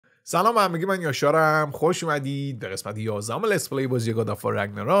سلام همگی، من یاشارم. خوش اومدید به قسمت 11 لسپلی بازی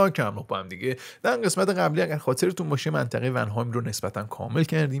راگناراک که همراه با هم دیگه. در قسمت قبلی اگر خاطرتون باشه منطقه ونهایم رو نسبتا کامل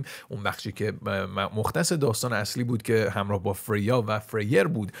کردیم. اون بخشی که مختص داستان اصلی بود که همراه با فریا و فریر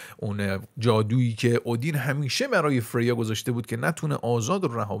بود، اون جادویی که اودین همیشه برای فریا گذاشته بود که نتونه آزاد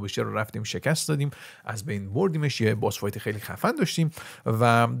رو رها بشه رو رفتیم شکست دادیم، از بین بردیمش. یه باس فایت خیلی خفن داشتیم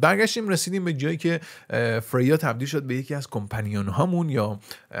و برگشتیم رسیدیم به جایی که فریا تبدیل شد به یکی از کمپانیون هامون یا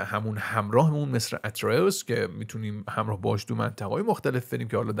همون همراهمون مثل اتریوس که میتونیم همراه باش تو منطقه‌های مختلف بریم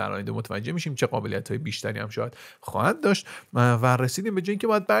که حالا در آینده متوجه میشیم چه قابلیت‌های بیشتری هم شاید خواهد داشت و رسیدیم به جایی که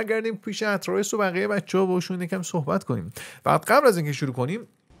باید برگردیم پیش اتریوس و بقیه بچه‌ها باشون یکم صحبت کنیم. بعد قبل از اینکه شروع کنیم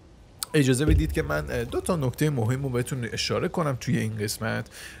اجازه بدید که من دو تا نکته مهم رو بهتون اشاره کنم توی این قسمت.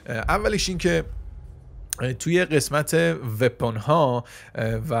 اولیش این که توی قسمت وپن ها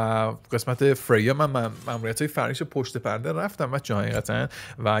و قسمت فریا من ماموریت های فرعیش پشت پرده رفتم بچه حقیقتا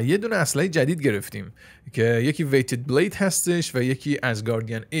و یه دونه اسلحه جدید گرفتیم که یکی ویتد بلید هستش و یکی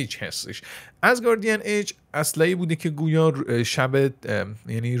ازگاردین ایج هستش. ازگاردین ایج اسلحه‌ای بوده که گویا شب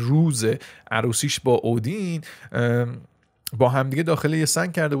یعنی روز عروسیش با اودین با همدیگه داخل یه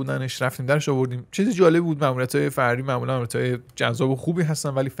سنگ کرده بودنش، رفتیم درش آوردیم. چیزی جالب بود. ماموریت‌های فرعی معمولا ماموریت‌های جذاب و خوبی هستن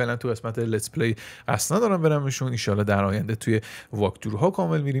ولی فعلا تو قسمت لیتس پلی اصلا دارم برمشون. ان شاءالله در آینده توی واکتورها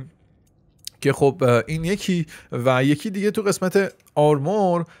کامل میریم که خب این یکی و یکی دیگه تو قسمت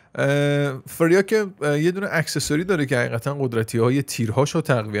آرمور فریا که یه دونه اکسسوری داره که حقیقتا قدرتی های تیرهاشو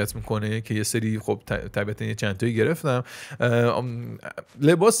تقویت میکنه که یه سری خب طبیعتا یه چند تایی گرفتم.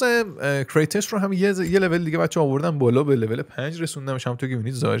 لباس کریتس رو هم یه لول دیگه بچه آوردم بالا، به لول 5 رسوندمش. همونطور که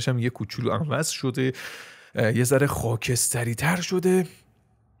میبینید ظاهرش هم یه کوچولو عوض شده، یه ذره خاکستری تر شده.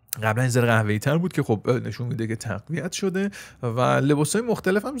 قبلا این ذره قهوه‌ای تر بود که خب نشون میده که تقویت شده و لباسای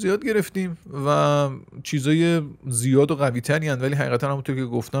مختلف هم زیاد گرفتیم و چیزای زیاد و قوی تری هستند ولی حقیقتا همونطور که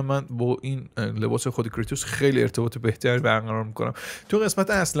گفتم من با این لباس خود کریتوس خیلی ارتباط بهتری برقرار میکنم. تو قسمت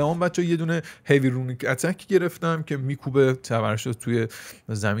اسلحه‌ام بچا یه دونه هیوی رونیک اتک گرفتم که میکوبه تورش توی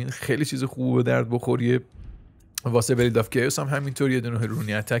زمین، خیلی چیز خوبه به درد بخوریه. واسه برید آف کیوس هم همینطور یه دونه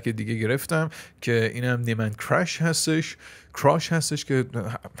رونی اتک دیگه گرفتم که اینم نیمن کراش هستش که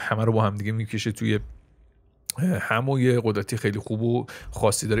همه رو با هم دیگه میکشه توی همو یه قدرتی خیلی خوب و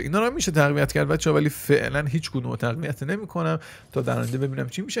خاصی داره. اینا رو هم میشه تقویت کرد بچه‌ها ولی فعلا هیچ کدوم رو تقویت نمی‌کنم تا در آینده ببینم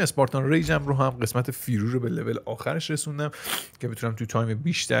چی میشه. اسپارتان ریجم رو هم قسمت فیرو رو به لول آخرش رسوندم که بتونم توی تایم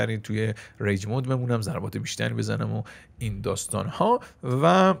بیشتری توی ریج مود بمونم، ضربات بیشتری بزنم و این داستان ها.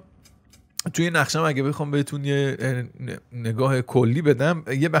 و توی نقشم اگه بخوام بهتون یه نگاه کلی بدم،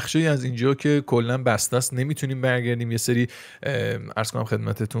 یه بخشی از اینجا که کلا بسته است نمیتونیم برگردیم. یه سری عرض کنم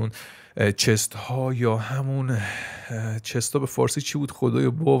خدمتتون چست ها یا همون چست ها به فارسی چی بود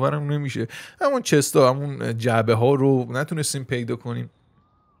خدایا باورم نمیشه، همون چست ها همون جعبه ها رو نتونستیم پیدا کنیم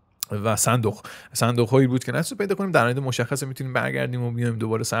و صندوق هایی بود که نتونستیم پیدا کنیم. در آینده مشخصه میتونیم برگردیم و بیایم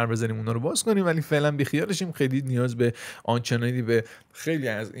دوباره سر بزنیم اونا رو باز کنیم ولی فعلا بیخیالشیم، خیلی نیاز به آنچنانی به خیلی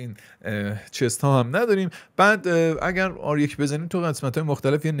از این چست ها هم نداریم. بعد اگر آر1 بزنیم تو قسمت های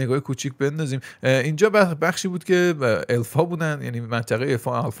مختلف یه نگاه کوچیک بندازیم. اینجا بخشی بود که الف ها بودن، یعنی منطقه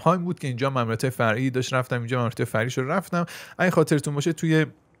الف ها بود که اینجا ماموریت فرعی داشت رفتم، اینجا ماموریت فرعیش رو رفتم. اگه خاطرتون باشه توی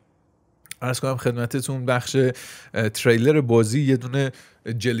عرض کنم خدمتتون بخش تریلر بازی یه دونه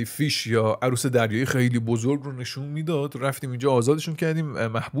جلی فیش یا عروس دریایی خیلی بزرگ رو نشون میداد، رفتیم اینجا آزادشون کردیم،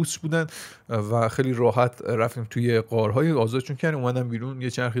 محبوس بودن و خیلی راحت رفتیم توی غارهای آزادشون کردیم، اومدن بیرون یه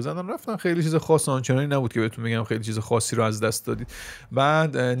چرخی زدن رفتن. خیلی چیز خاص آنچنانی نبود که بهتون بگم خیلی چیز خاصی رو از دست دادید.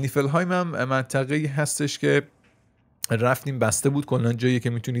 بعد نیفلهایم هم منطقه‌ای هستش که رفتیم بسته بود، کلا جایی که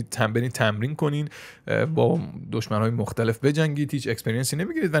میتونید تمرین کنین با دشمن‌های مختلف بجنگید، هیچ اکسپریانسی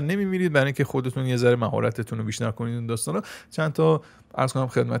نمیگیرید و نمیمیرید، برای اینکه خودتون یه ذره مهارتتون رو بیشتر کنید. این داستانا چند تا عرض کنم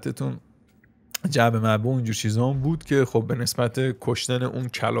خدمتتون جعبه معبه و اینجور چیزا هم بود که خب به نسبت کشتن اون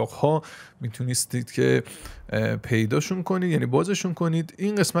کلاغ‌ها میتونستید که پیداشون کنید، یعنی بازشون کنید.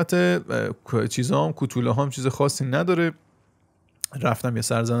 این قسمت چیزا هم کوتوله هم چیز خاصی نداره. رفتم یه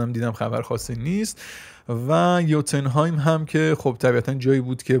سر زدم دیدم خبر خاصی نیست. و یوتنهایم هم که خب طبیعتا جایی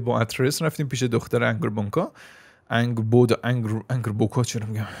بود که با اتریس رفتیم پیش دختر انگربودا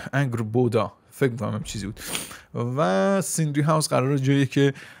فکر می‌کنم چیزی بود. و سیندری هاوس قراره جایی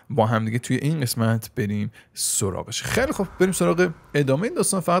که با هم دیگه توی این قسمت بریم سراغش. خیلی خب بریم سراغ ادامه این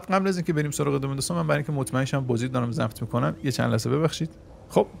داستان. فقط قبل از اینکه بریم سراغ ادامه داستان من برای اینکه مطمئن شم بازی دارم ضبط میکنم یه چند لحظه ببخشید.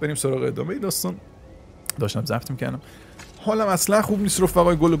 خب بریم سراغ ادامه این داستان. داشتم ضبط میکنم، حالم اصلا خوب نیست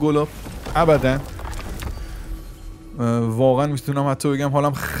رفقای گلاب ابدا. واقعا میتونم حتی بگم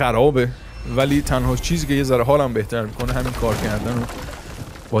حالم خرابه ولی تنها چیزی که یه ذره حالم بهتر میکنه همین کار کردن و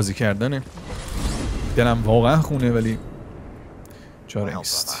بازی کردنه. دلم واقعا خونه ولی چاره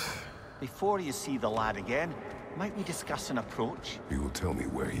نیست. before you see the lad again, might we discuss an approach? You will tell me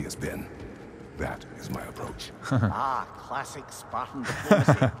where he has been. That is my approach. Classic Spartan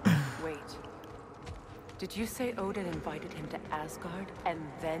diplomacy. Wait. Did you say Odin invited him to Asgard, and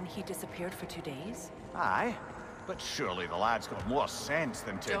then he disappeared for 2 days? Aye, but surely the lad's got more sense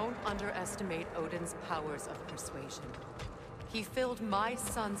than to... Don't underestimate Odin's powers of persuasion. He filled my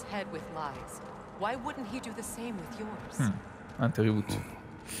son's head with lies. Why wouldn't he do the same with yours? منطقی بود.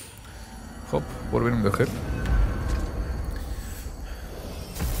 خب برو بریم داخل.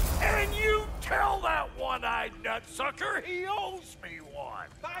 And you tell that one-eyed nutsucker he owes me one.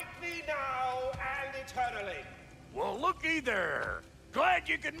 Thank me now and eternally. Well, looky there. Glad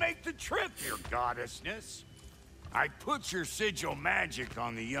you could make the trip, your goddessness. I put your sigil magic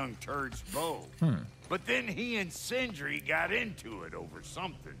on the young turd's bow. But then he and Sindri got into it over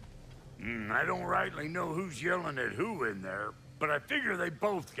something. I don't rightly know who's yelling at who in there, but I figure they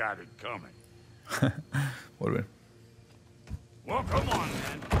both got it coming. Well, come on,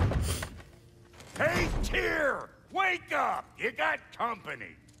 then. Hey, Tyr! Wake up! You got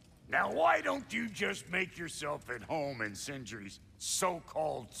company. Now, why don't you just make yourself at home in Sindri's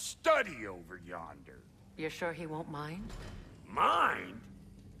so-called study over yonder? You're sure he won't mind? Mind?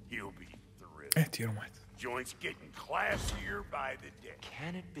 He'll be thrilled. Joint's getting classier by the day.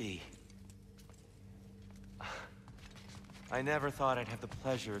 Can it be? I never thought I'd have the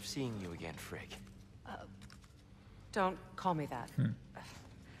pleasure of seeing you again, Frigg. Don't call me that.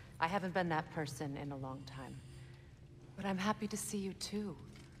 I haven't been that person in a long time. But I'm happy to see you too.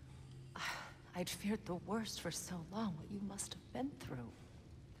 I'd feared the worst for so long, what you must have been through.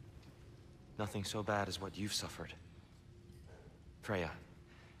 Nothing so bad as what you've suffered. Freya,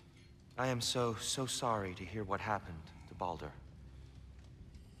 I am so sorry to hear what happened to Baldur.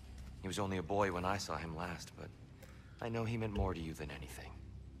 He was only a boy when I saw him last, but I know he meant more to you than anything.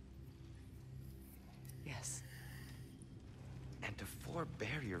 Yes. And to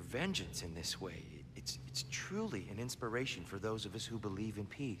forbear your vengeance in this way, it's truly an inspiration for those of us who believe in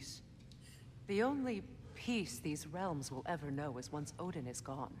peace. The only peace these realms will ever know is once Odin is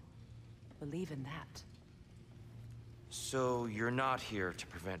gone. Believe in that. So you're not here to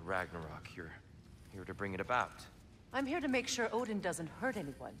prevent Ragnarok, you're here to bring it about. I'm here to make sure Odin doesn't hurt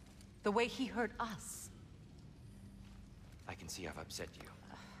anyone, the way he hurt us. I can see I've upset you.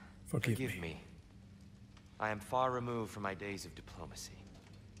 Forgive me. I am far removed from my days of diplomacy.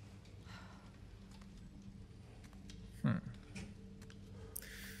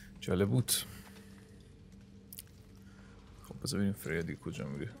 جالب بود. خب بذار ببینیم فریا دیگه کجا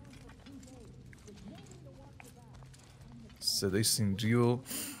میره. صدای سیندری و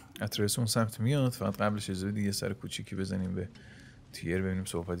اتریس اون سمت میاد. فقط قبلش اجازه دیگه سر کوچیکی بزنیم به تیر ببینیم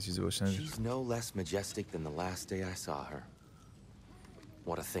صحبتی چیزی باشه. She's no less majestic than the last day I saw her.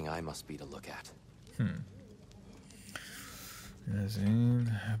 What a thing I must be to look at.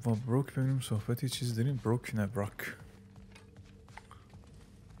 ازین با بروک ببینیم صحبتی چیزی داریم. بروک نه براک.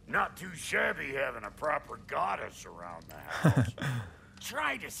 Not too shabby having a proper goddess around the house.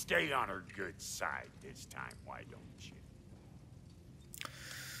 Try to stay on her good side this time, why don't you?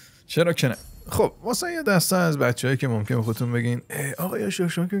 چرا که نه. خب واسه یه دسته از بچه‌هایی که ممکنه خودتون بگین آقای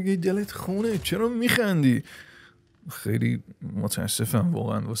شما که میگی دلت خونه چرا میخندی؟ خیلی متاسفم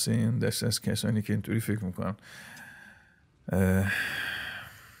واقعا واسه این دسته از کسانی که اینطوری فکر میکنن.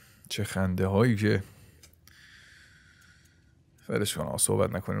 چه خنده هایی که فرش کنم صحبت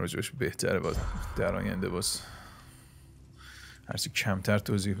نکنیم راجبش بهتره. باز در آینده باز هرچی کمتر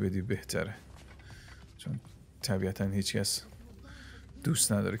توضیح بدی بهتره، چون طبیعتا هیچ کس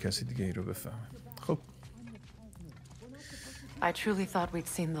دوست نداره کسی دیگه ای رو بفهمه. خب I truly thought we'd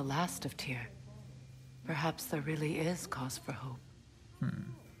seen the last of Tyr. Perhaps there really is cause for hope.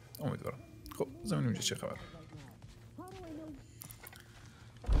 امیدوارم. خب زمین اونجا چه خبر؟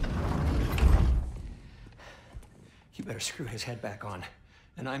 You better screw his head back on,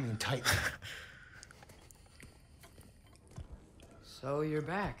 and I mean tight. So you're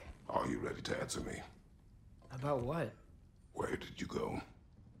back. Are you ready to answer me? About what? Where did you go?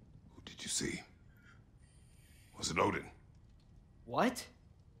 Who did you see? Was it Odin? What?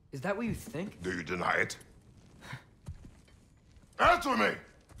 Is that what you think? Do you deny it? Answer me!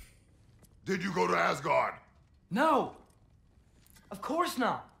 Did you go to Asgard? No! Of course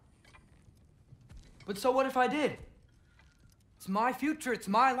not! But so what if I did? It's my future, it's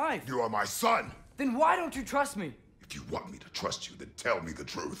my life. You are my son! Then why don't you trust me? If you want me to trust you, then tell me the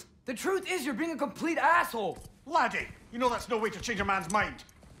truth. The truth is you're being a complete asshole. Laddie, you know that's no way to change a man's mind.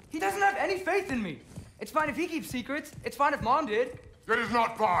 He doesn't have any faith in me. It's fine if he keeps secrets. It's fine if Mom did. It is not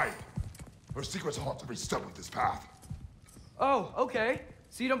fine. Her secrets haunt every step of this path. Oh, okay.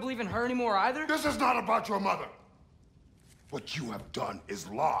 So you don't believe in her anymore either? This is not about your mother. What you have done is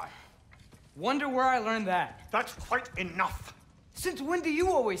lie. Wonder where I learned that. That's quite enough. Since when do you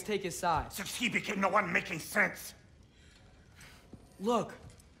always take his side? Since he became the one making sense. Look,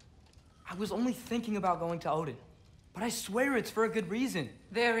 I was only thinking about going to Odin. But I swear it's for a good reason.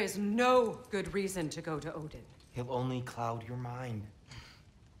 There is no good reason to go to Odin. He'll only cloud your mind.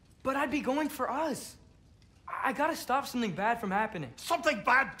 But I'd be going for us. I gotta stop something bad from happening. Something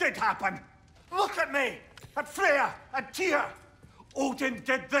bad did happen. Look at me, at Freya, at Tyr. Odin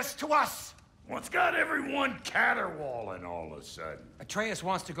did this to us. What's got everyone caterwauling all of a sudden? Atreus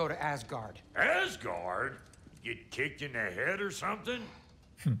wants to go to Asgard. Asgard? Get kicked in the head or something?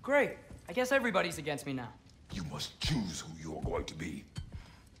 Great. I guess everybody's against me now. You must choose who you are going to be.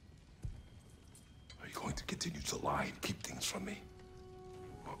 Are you going to continue to lie and keep things from me?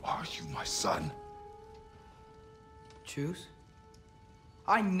 Or are you my son? Choose?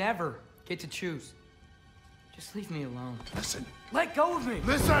 I never get to choose. Just leave me alone. Listen. Let go of me!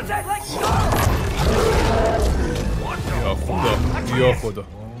 Listen! Let go! What the یا خدا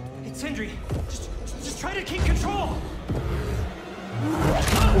It's Sindri. Just try to keep control.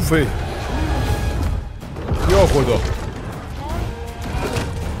 اوفی یا خدا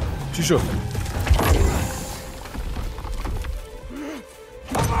چی شد؟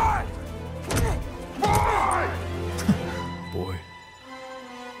 بوی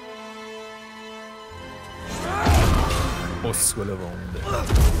اسکله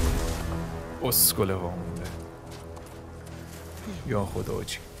وامونده یا خدا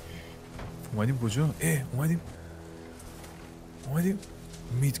آجی اومدیم کجا؟ اومدیم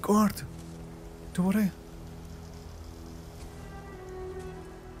میدگارد دوباره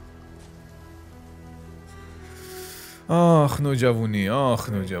آخ نوجوانی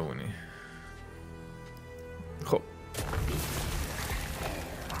خب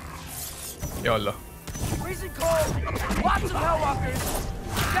یالا Freezing cold! Lots of Hellwalkers!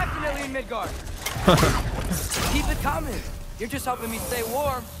 Definitely in Midgard! Keep it coming! You're just helping me stay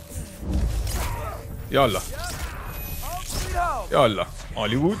warm! یالا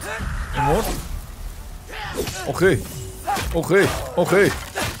عالی بود امور اوخی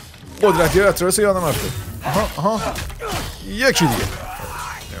قدرتی اترس یادم رفته آها یکی دیگه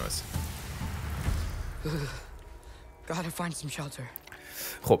Gotta find some shelter.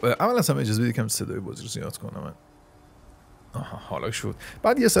 خب اول از همه اجازه بدید که صدای بازی رو زیاد کنم من. آها حالا شد.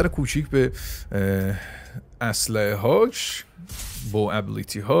 بعد یه سر کوچیک به اسلحه هاش با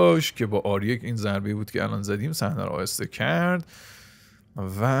ابیلیتی هاش که با آر1 این ضربه بود که الان زدیم صحنه رو آهسته کرد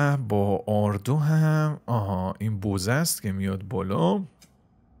و با آر2 هم این بوزه است که میاد بالا.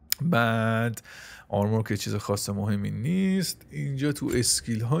 بعد آرمور که چیز خاص مهمی نیست. اینجا تو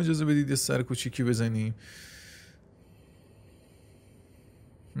اسکیل ها اجازه بدید یه سر کوچیکی بزنیم.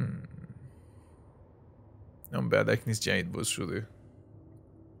 هم بعدک نیست جدید باز شده.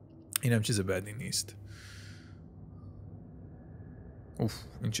 این هم چیز بدی نیست. اوف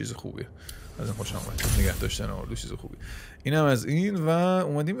این چیز خوبیه. از این خوشم اومد. نگه داشتن آردو چیز خوبی. این هم از این و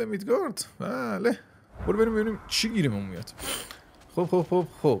اومدیم به میدگارد. بله برو بریم ببینیم چی گیرمون میاد. خب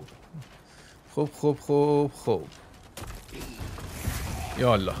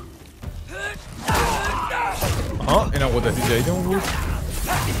یا الله. اینم قدرتی جدیدمون بود.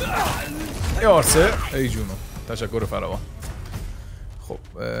 یارسه ای جونو تشکر فراوان. خب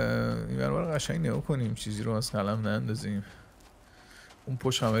این برابر قشنگ نگاه کنیم چیزی رو از قلم نندازیم. اون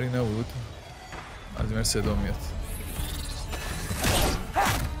پشت خبری نبود از این صدا میاد.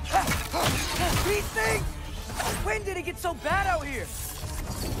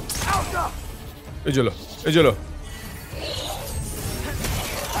 اجلو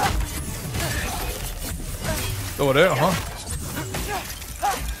دوباره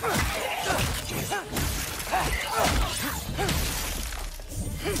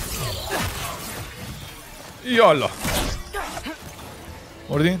یالا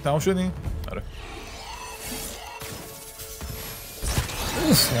مردین؟ تمام شدین؟ آره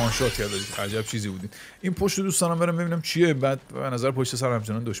اوف وانشات کرده عجب چیزی بودین. این پشت رو دوست دارم برم ببینم چیه. بعد به نظر پشت سر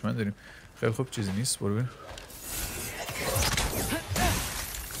همچنان دشمن داریم. خیلی خوب چیزی نیست برو بریم.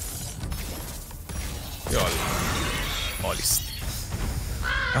 یالا عالیست.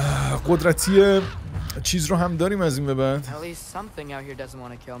 قدرتی چیز رو هم داریم از این به بعد.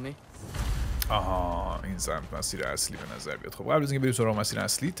 این سمت مسیر اصلی به نظر بیاد. خب قبل از اینکه بریم سراغ مسیر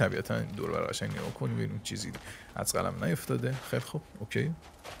اصلی طبیعتا دور بر قشنگ نگاه کنیم ببینیم چیزی از قلم نیفتاده. خیلی خوب اوکی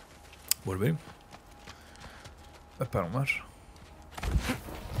برو بریم. بپرمر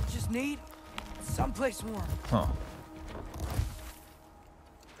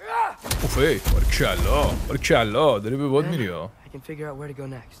اوفی بار کلا داری به باد میری ها. I can figure out where to go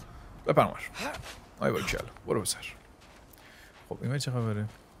next. بپرمار آی باری کلا برو بسر. خب این چه خبره؟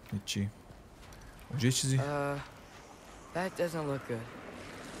 هیچی اونجا یه چیزی؟ That doesn't look good.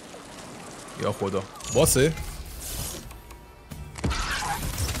 یا خدا باسه؟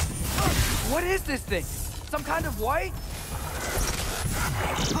 What is this thing? Some kind of white?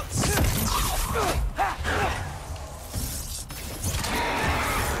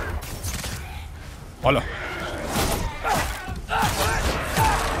 حالا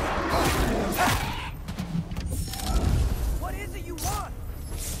What is it you want?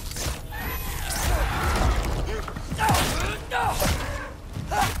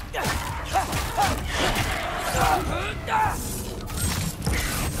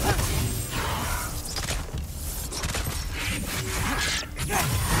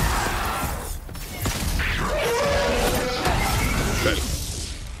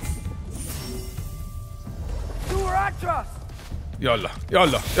 یالا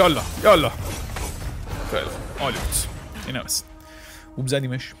یالا یالا یالا. خیلی عالی بود. این هم است. خوب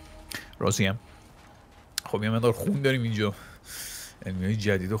زدیمش. راضیم. خب یه مقدار خون داریم اینجا. انمیای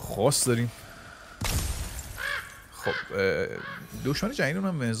جدید و خاص داریم. خب دشمن جریان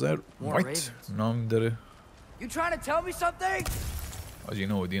هم به نظر وایت نام داره. آجی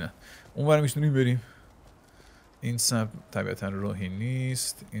اینو اودی نه. اون برای میتونیم بریم. این سمت طبیعتا راهی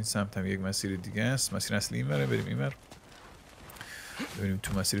نیست. این سمت هم یک مسیر دیگه است. مسیر اصلی این بره بریم این بر. ببینیم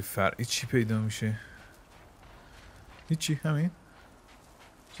تو مسیر فرعی چی پیدا میشه. هیچی همین.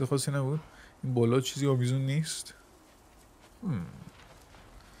 چیز خاصی نبود. این بالا چیزی آویزون نیست.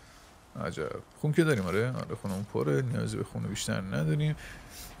 عجب. خون که داریم آره خونمون پره نیازی به خون بیشتر نداریم.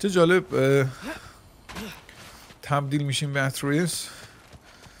 چه جالب تبدیل میشیم به اتریس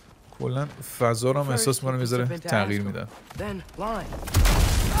کلا فضا رو هم احساس میکنم یه ذره تغییر میدن.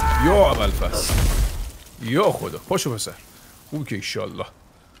 یا اول فصل یا خدا پاشو پسر خوب که ایشالله.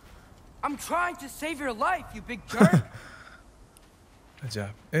 عجب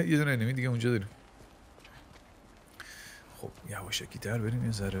یه دونه انمی دیگه اونجا داریم. خب یواشکی تر بریم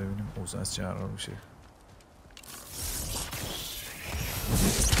یه ذره ببینیم اوضاع از چه قرار میشه.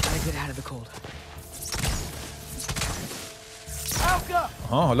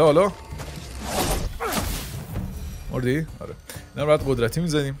 آها حالا مردی؟ آره نه باید قدرتی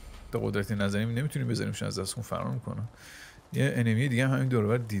میزنیم. تا قدرتی نزنیم نمیتونیم بزنیم چون از دستمون فرار میکنه. یه انمی دیگه همین دور و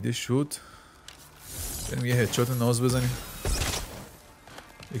بر دیده شد. بریم یه هدشات ناز بزنیم.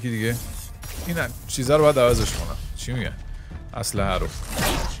 یکی دیگه این چیزا رو باید عوضش کنم. چی میگن؟ اسلحه رو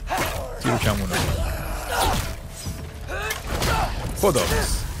تیر کمونه خدا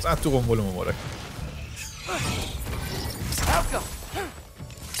زد تو قنبل مبارک.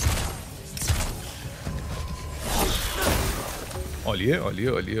 عالیه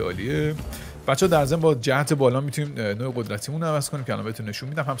عالیه عالیه عالیه. بچه ها در ضمن با جهت بالا میتونیم نوع قدرتیمون رو عوض کنیم که الان بهتون نشون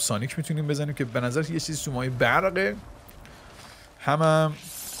میدم. هم سانیک میتونیم بزنیم که به نظر یه چیزی تو مایه برقه. هم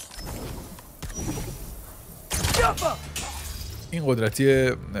این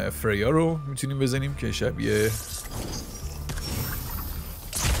قدرتی فریا رو میتونیم بزنیم که شبیه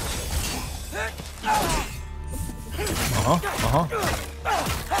آها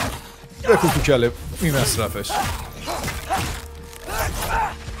بکن تو کله این مصرفش.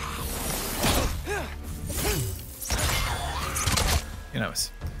 این هم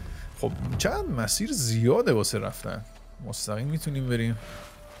است. خب چند مسیر زیاده واسه رفتن. مستقیم میتونیم بریم.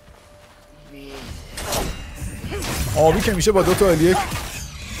 آبی که میشه با 2 تا L1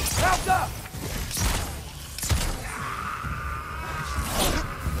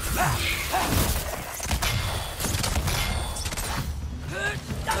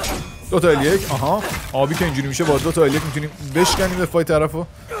 2 تا L1 آها آبی که اینجوری میشه با 2 تا L1 میتونیم بشکنیم به فای طرفو.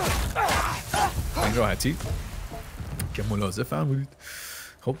 این راحتی که ملاحظه فرمودید.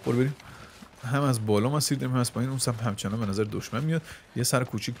 خب برو بریم. هم از بالا مسیر داریم هم از پایین. اون سمت همچنان به نظر دشمن میاد. یه سر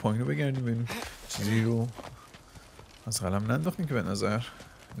کوچیک پایین رو بگردیم ببینیم چیزی رو از قلم ننداختیم که به نظر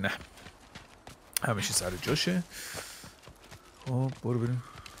نه همه چی سر جاشه. خب برو بریم.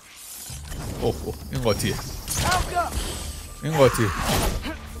 اوه این قاطیه این قاطیه.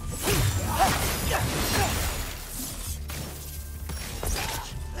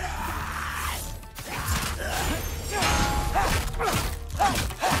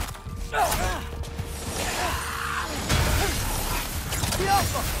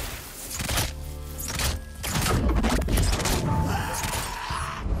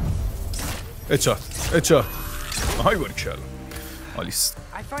 اچا آهای باری کلا آلیست.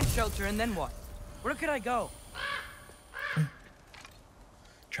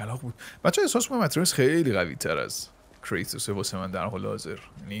 کلاق بود بچه. احساس کنم اتریس خیلی قوی تر از کریتوسه واسه من در حال حاضر.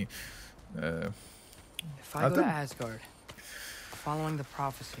 یعنی following the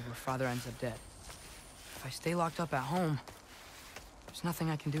prophecy where father ends up dead. If I stay locked up at home, there's nothing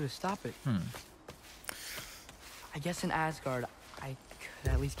I can do to stop it. I guess in Asgard, I could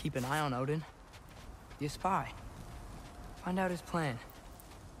at least keep an eye on Odin. Be a spy. Find out his plan.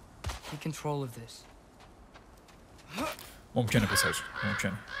 Take control of this. ممکنه پسر،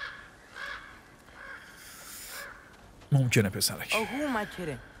 ممکنه پسرک. Oh, who am I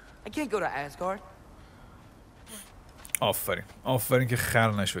kidding? I can't go to Asgard. آفرین که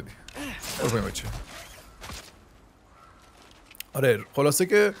خر نشدی. برو پایین بچه. آره خلاصه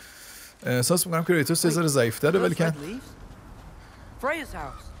که احساس میکنم که ریتوس یه ذره ضعیف‌تره ولی که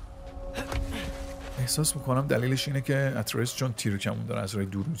احساس میکنم دلیلش اینه که اتریس چون تیر کمون داره از راه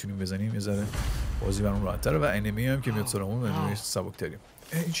دور میتونیم بزنیم، یه ذره بازی برام راحت‌تره و انمی هم که میاد سراغمون انمی سبک‌تریم.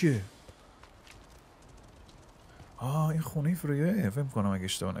 این چیه؟ این خونه فریا فکر کنم اگه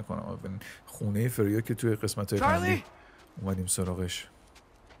اشتباه نکنم خونه فریا که توی قسمت‌های قبلی اومدیم سراغش.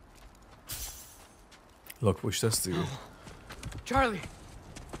 لاک پشت است دیگه. Charlie.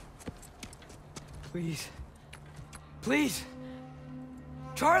 Please.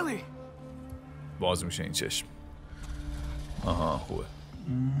 Charlie. باز میشه این چشم. آها خوبه.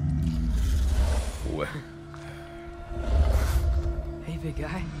 Hey big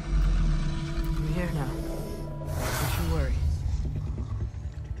guy. I'm here now. Don't you worry.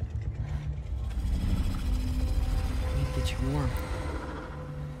 I need to get you warm.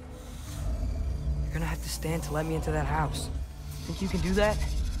 You're gonna have to stand to let me into that house. Think you can do that?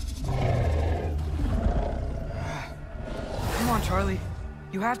 Come on, Charlie.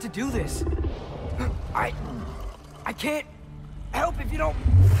 You have to do this. I can't help if you don't.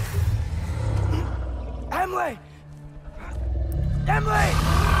 Emily!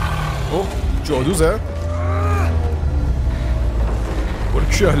 اوه جادو زد؟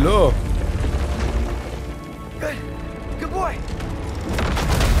 برکلا. Good boy.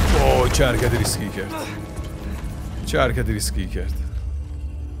 چه حرکت ریسکی کرد.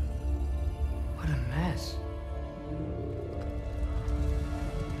 What a mess.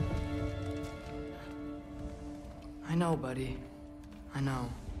 I know, buddy. I know.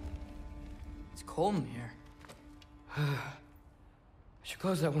 It's cold in here. I should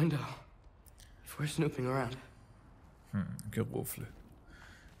close that window before snooping around. که قفله.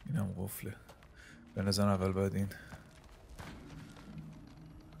 اینم قفله. به نظر اول باید این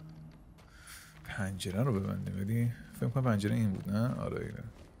پنجره رو ببندیم ولی فکر کنم پنجره این بود نه؟ آره اینه.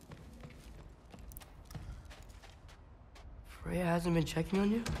 Freya hasn't been checking on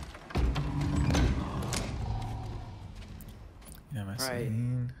you? اینم از Right.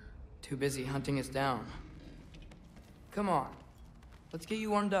 این. Too busy hunting us down. Come on. Let's get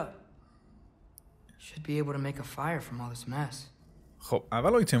you warmed up. Should be able to make a fire from all this mess. خب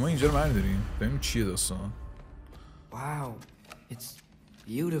اول آیتما اینجا رو برداریم ببینیم چیه داستان. Wow. It's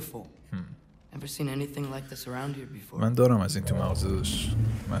beautiful. Never seen anything like this around here before. من دارم از این تو مغازه داشت.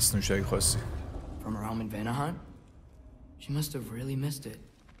 مصنوعی خاصی. From her home in Vanaheim? She must have really missed it.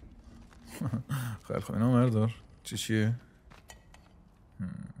 خیلی خب اینا مردار. چیه؟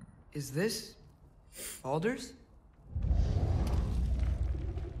 Is this Baldur's?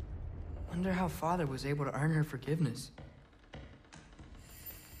 Wonder how father was able to earn her forgiveness.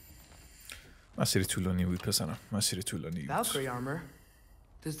 مسیری طولانی بود پسرم. مسیری طولانی بود. Valkyrie armor.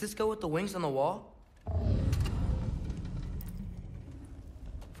 Does this go with the wings on the wall?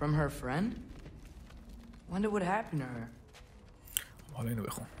 From her friend? Wonder what happened to her. حالا اینو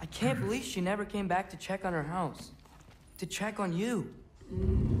بخون. I can't believe she never came back to check on her house. To check on you.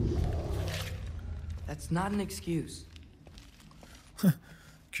 That's not an excuse.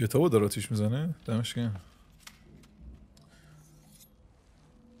 کتابو داره آتیش میزنه؟ دمش گرم.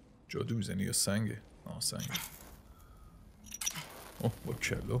 جادو میزنی یا سنگه؟ سنگه. اوه با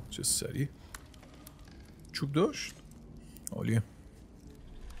کلا چه سریع. چوب داشت؟ عالیه.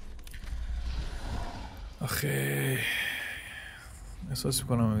 آخه احساس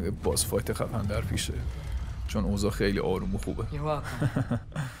میکنم باز فایت خفن در پیشه چون اوضاع خیلی آروم و خوبه.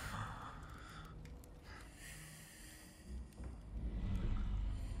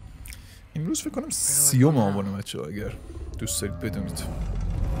 امروز فکر کنم 30 آبان بچه ها اگر دوست دارید بدونید.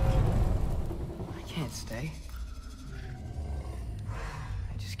 I can't stay.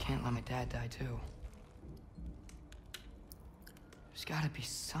 I just can't let my dad die too. There's gotta be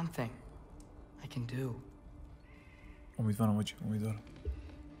something I can do. امیدوارم آجی امیدوارم.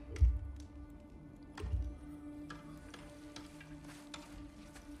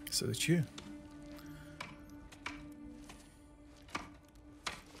 صدا چیه؟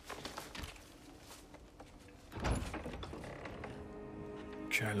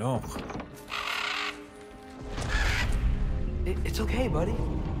 کلاق. It's okay, buddy.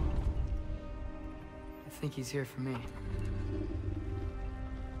 I think he's here for me.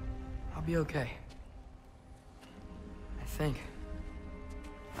 I'll be okay. I think.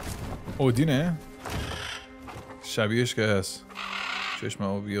 اودینه؟ شبیهش که هست. چشم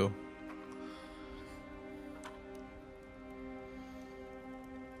آبیو.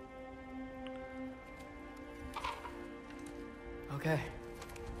 Okay.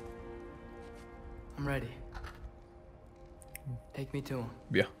 I'm ready. Take me to him.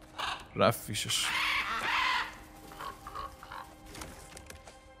 بیا. رفت پیشش.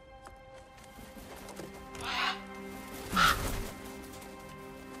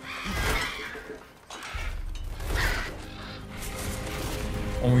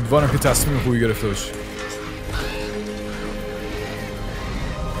 امیدوارم که تصمیم خوبی گرفته باشی.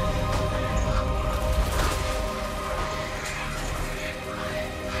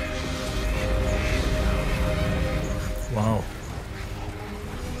 واو.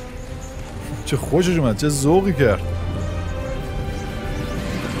 چه خوشش اومد، چه ذوقی کرد.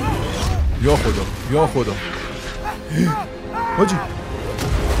 یا خدا، یا خدا. حاجی.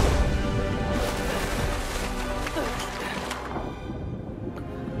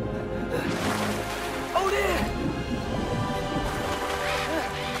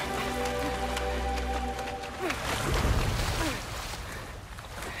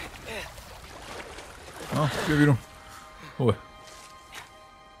 بیا بیرون. خوبه.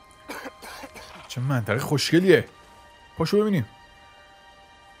 چه منطقه خوشگلیه. پاشو ببینیم.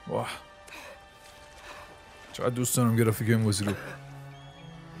 واه. چقدر دوست دارم گرافیک این بازی رو.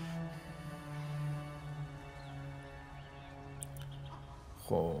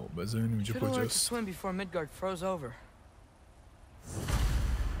 خب بذار ببینیم اینجا کجاست.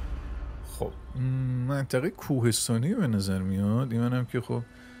 خب منطقه کوهستانی به نظر میاد. این منم که خب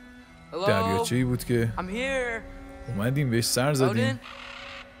دریاچه‌ای بود که اومدیم بهش سر زدیم.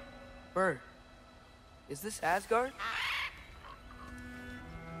 Bird, is this Asgard?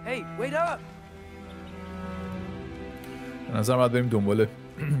 Hey, wait up! به نظر باید بریم دنبال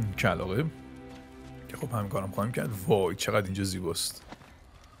کلاغه که خب همین کارم خواهیم کرد. وای چقدر اینجا زیباست.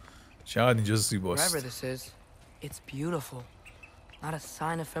 چقدر اینجا زیباست. Whatever this is, it's beautiful. Not a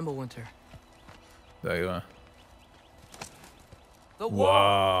sign of Fimbulwinter. دقیقا. The wall.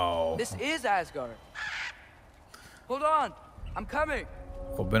 واو. This is Asgard. Hold on, I'm coming.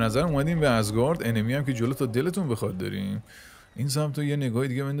 خب به نظر اومدیم به ازگارد. انمی هم که جلو تا دلتون بخواد داریم. این سمت رو یه نگاهی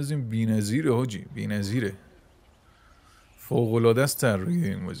دیگه بندازیم. بی‌نظیره حاجی، بی‌نظیره. فوق‌العاده است طراحی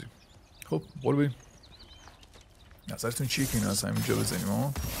این بازی. خب برو بریم. نظرتون چیه که اینو از همینجا بزنیم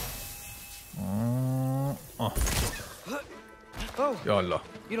ها؟ یا الله.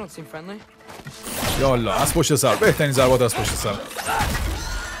 You don't seem friendly. یا الله از پشت سر. بهترین ضربات از پشت سر.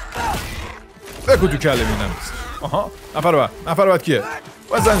 بگو تو کله بینم. آها نفر بعد کیه؟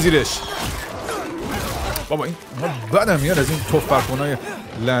 بزن زیرش. بابا این بدم میاد از این تفرخونای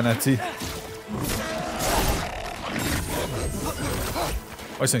لعنتی.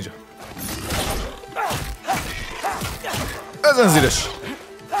 وایسا اینجا. بزن زیرش.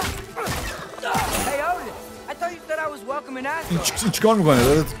 این چیکار میکنه؟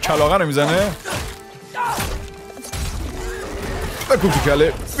 داره کلاغه رو میزنه؟ بکن تو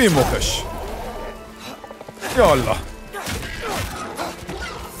کله بی مخش. یا الله.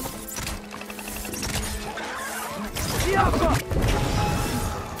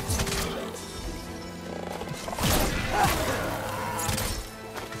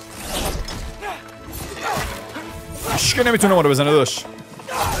 که نمیتونه ما رو بزنه داشت.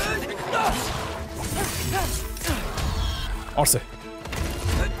 آرسه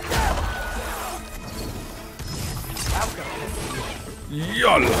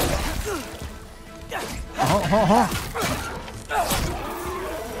یالا. آها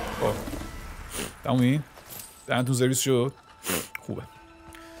تمومی؟ دهنتون سرویس شد؟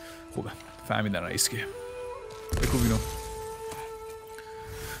 خوبه فهمیدن رئیس که بکو بیرون.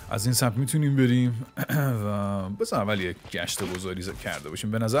 از این سمت میتونیم بریم و بذار اول یک گشت گذاری کرده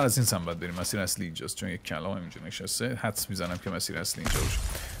باشیم. به نظر از این سمت باید بریم. مسیر اصلی اینجاست چون یک کلام اینجا نشسته. حدس میزنم که مسیر اصلی اینجا باشه.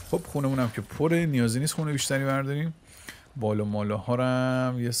 خب خونمون هم که پره، نیازی نیست خونه بیشتری برداریم. بالا مالا ها رو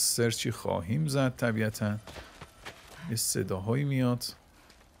هم یه سرچی خواهیم زد. طبیعتا یه صداهایی میاد.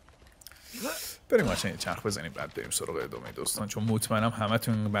 بریم بچه‌ها یه چرخ بزنیم بعد بریم سراغ ادامه داستان، چون مطمئنم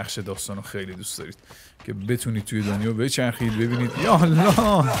همتون بخش داستان رو خیلی دوست دارید که بتونید توی دنیا بچرخید ببینید. یا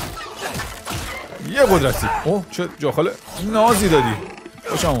الله یه قدرتی. اوه چه جاخاله نازی دادی.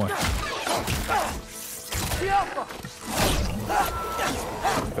 خوش آمد.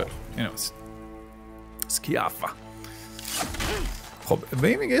 این هست اسکیافا. خب به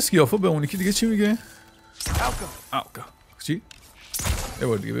این میگه اسکیافا، به اونی که دیگه چی میگه؟ آلکا. چی؟ یه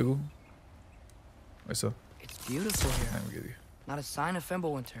بار دیگه بگو. وایسا. It's beautiful here. Not a sign of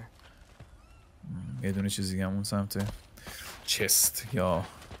Fimbulwinter. یه دونه چیزی دیگه همون سمت چست یا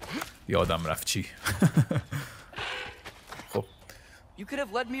یادم رفت چی. خب You could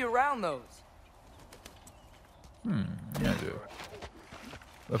have led me around those. یادو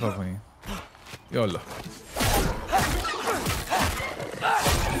بپر کنی. یالا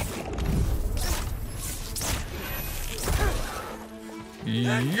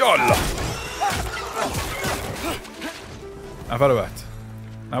یالا نفر بعد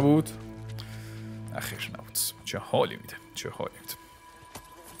نبود؟ اخیر نبود. چه حالی میده، چه حالی میده.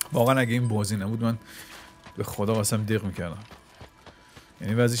 واقعا اگه این بازی نبود من به خدا قسم دق میکردم.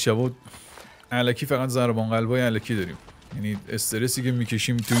 یعنی بعضی شبا الکی فقط ضربان قلبای الکی داریم. یعنی استرسی که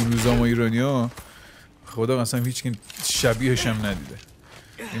میکشیم توی این روزا ما ایرانی‌ها خدا قسم هیچ کی شبیهش هم ندیده.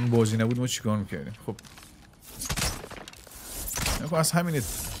 این بازی نبود ما چیکار میکردیم؟ خب از همین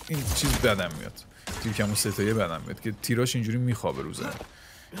این چیز بدم میاد. تیر کمون ستایه بدم میاد که تیراش اینجوری میخوابه روزه.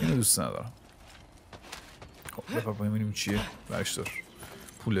 اینو دوست ندارم. خب بپر ببینیم چیه. برشتار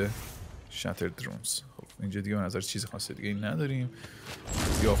پوله شاتر درونز. خب اینجا دیگه به نظر چیز خاصه دیگه این نداریم.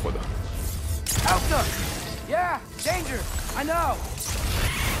 یا خدا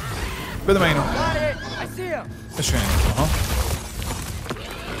بده من اینو. اشکا اینو. آها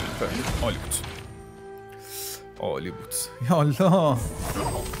عالی بود، عالی بود. یا الله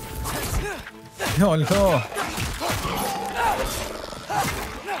یا الله.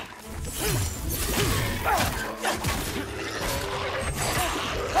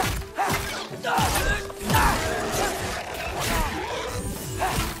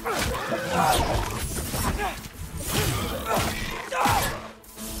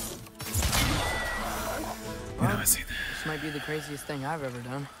 This might be the craziest thing I've ever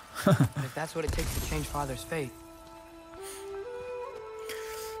done. But if that's what it takes to change Father's fate.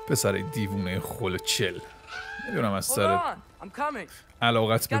 پسر دیوونه خلوچل. میدونم از سر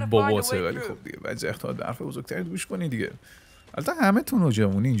علاقت به باباته ولی خب دیگه بعضی وقتا حرف بزرگتری گوش کنی دیگه. البته همه تو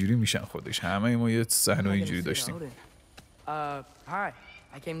نوجوانی اینجوری میشن خودش. همه ما یه صحنه اینجوری داشتیم. Hi.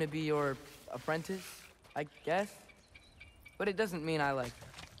 I came to be your apprentice, I guess. But it doesn't mean I like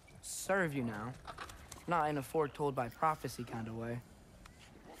serve you now. Not in a foretold by prophecy kind of way.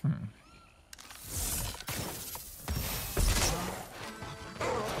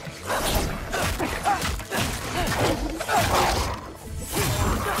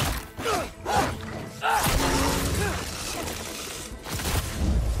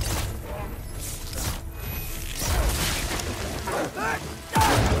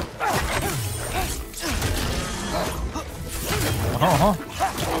 Aha.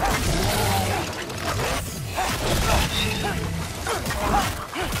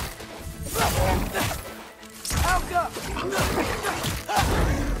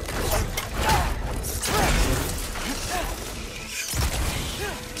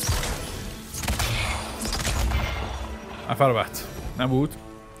 نفر بعد نبود.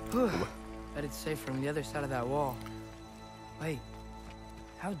 Bet it's safe from the other side of that wall. Wait,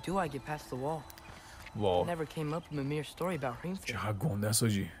 how do I get past the wall? Wow. It never came up in Mimir's story about Hrimthur. چقدر گنده است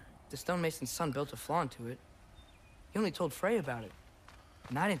آجی. The stonemason's son built a flaw into it. He only told Freya about it,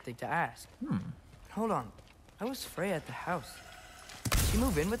 and I didn't think to ask. Hold on, how was Freya at the house? Did she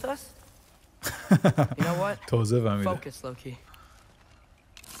move in with us? You know what? تازه فهمیده. Focus, Loki.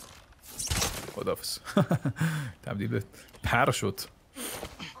 خداحافظ. تبدیل به پر شد.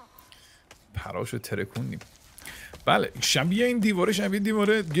 پراشو ترکوندیم. بله شبیه این دیواره شبیه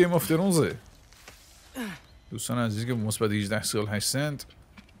دیواره گیم آف ترونزه. دوستان عزیزی که مثبت 18 سال هستند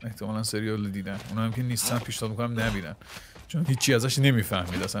احتمالاً سریال دیدن. اونا هم که نیستن پیشنهاد میکنم نبینن چون هیچی ازش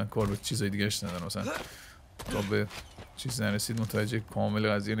نمیفهمید اصلا. کار به چیزای دیگه اش ندارن مثلا تا به چیز نرسید متوجه کامل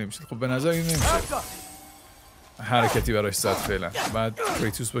قضیه نمیشید. خب به نظر این نمیشه حرکتی براش زد فعلا. بعد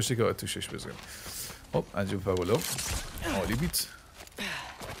کریتوس باشه که توشش بزنیم. خب عجب فولا عالی بیت.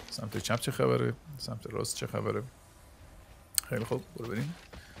 سمت چپ چه خبره؟ سمت راست چه خبره؟ خیلی خوب برو بریم.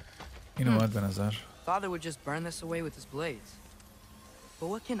 این اومد به نظر. Father would just burn this away with his blades. But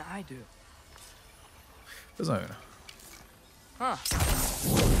what can I do? بزن ببینم. Huh.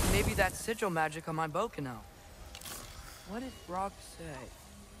 Maybe that sigil magic on my bow can help. What did Rock say?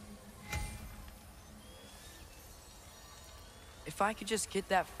 If I could just get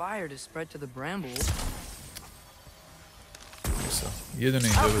that fire to spread to the brambles. یه دونه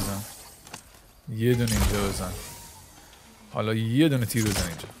اینجا بزن. یه دونه اینجا بزن. حالا یه دونه تیر بزن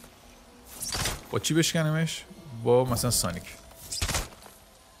اینجا. با چی بشکنمش؟ با مثلا سانیک.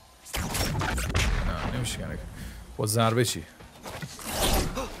 نه نمیشکنه. با ضربه چی؟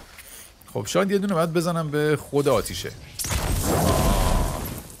 خب شاید یه دونه باید بزنم به خود آتیشه.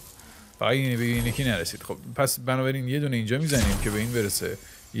 فقط اینه به این یکی نرسید. خب پس بنابراین یه دونه اینجا میزنیم که به این برسه،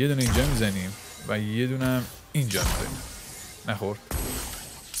 یه دونه اینجا میزنیم و یه دونه هم اینجا میزنیم. نخورد.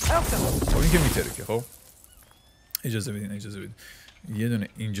 خب این که میتره که خب اجازه بدین. یه دونه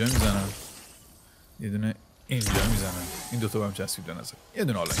اینجا میزنم، یه دونه اینجا میزنم. این دوتا با هم چسبید به نظر. یه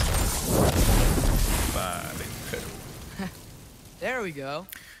دونه حالا اینجا. بله خیلی There we go.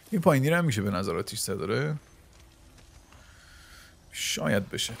 این پایینی رو هم میشه به نظر آتیش زد داره. شاید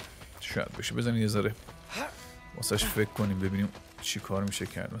بشه بزنید یه ذره واسهش فکر کنیم ببینیم چی کار میشه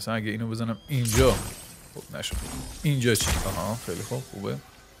کرد. مثلا اگه اینو بزنم اینجا، خب نشد. اینجا چی؟ آها خیلی خوبه.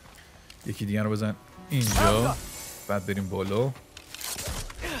 یکی دیگه رو بزن اینجا، بعد بریم بالا،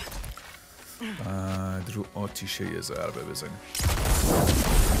 بعد رو آتیشه یه ضربه بزنیم.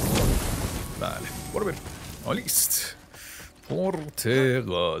 بله برو بریم. عالیست.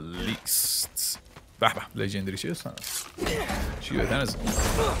 پرتغالیست. به به لژندری چیه هستن؟ چی بهتر از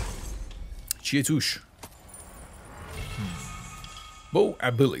چیه توش؟ بو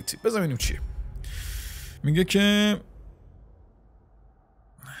ابیلیتی. بذار ببینیم چیه. میگه که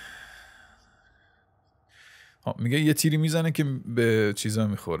میگه یه تیری میزنه که به چیزا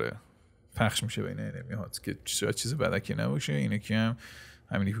میخوره، پخش میشه بین انمی‌هات که شاید چیز بدکی نباشه. اینه که هم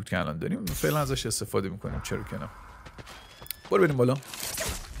همینی بود که الان داریم، فعلا ازش استفاده میکنیم. چرا که نه. برو بریم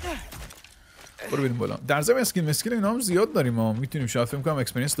بالا. در ضمن اسکیل اینا هم زیاد داریم. ما میتونیم شاید فکر کنم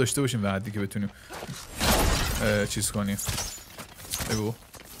اکسپریانس داشته باشیم و حدی که بتونیم چیز کنیم. بگو.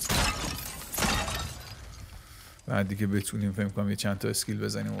 بعدی که بتونیم فکر کنم یه چند تا اسکیل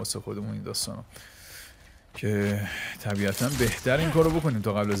بزنیم واسه خودمون این داستانا، که طبیعتا بهتر این کارو بکنیم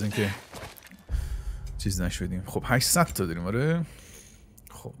تا قبل از اینکه چیز نشدیم. خب 800 تا داریم. آره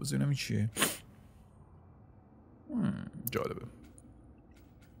خب بزنیم این چیه. جالبه.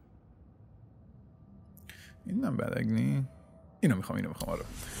 اینم بدگنی. اینو میخوام. آره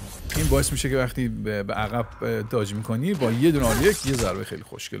این باعث میشه که وقتی به عقب داج میکنی با یه دونه یک یه ضربه خیلی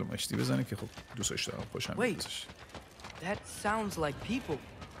خوشگل و مشتی بزنی که خب دوستش دارم. خوشم میاد. That sounds like people.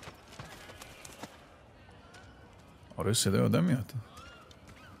 آره صدای آدم میاد.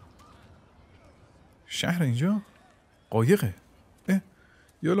 شهر اینجا قایقه.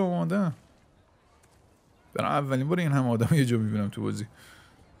 یالا اومدم. برای اولین بار این همه آدم یه جا میبینم تو بازی.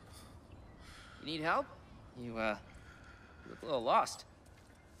 You need help? You look a little lost.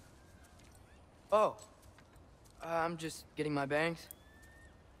 Oh, I'm just getting my bearings.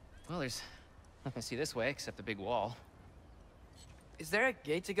 Well, there's nothing to see this way except the big wall. Is there a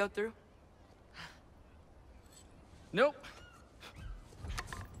gate to go through? Nope.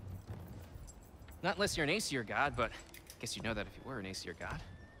 Not unless you're an Aesir god, but I guess you'd know that if you were an Aesir god.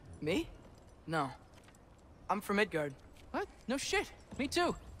 Me? No. I'm from Midgard. What? No shit. Me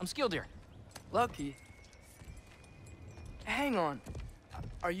too. I'm skilled here. Lucky. Hang on.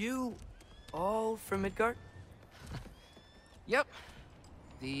 Are you all from Midgard? Yep.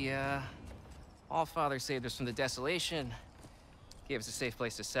 The, Allfather saved us from the desolation. Gave us a safe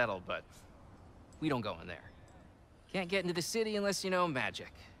place to settle, but we don't go in there. Can't get into the city unless you know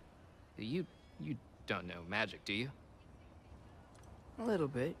magic. You don't know magic, do you? A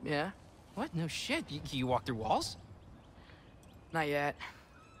little bit, yeah. What? No shit. You walk through walls? Not yet.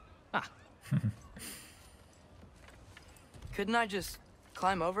 Ah. Couldn't I just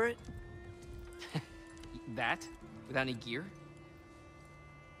climb over it? That? Without any gear?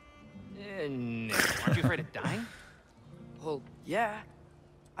 No. Aren't you afraid of dying? Well, yeah.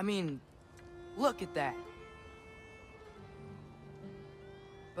 I mean, look at that.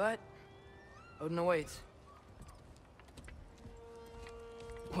 But Odin awaits.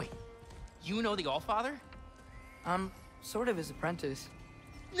 Wait, you know the Allfather? I'm sort of his apprentice.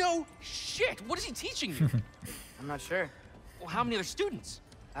 No shit! What is he teaching you? I'm not sure. Well, how many other students?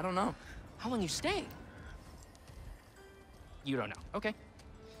 I don't know. How long you stay? You don't know. Okay.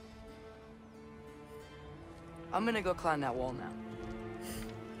 I'm gonna go climb that wall now.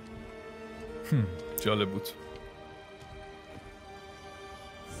 جالب بود.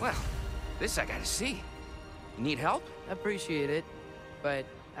 Well, this I gotta see. You need help? Appreciate it, but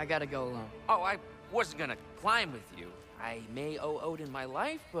I gotta go alone. Oh, I wasn't gonna climb with you. I may owe Odin my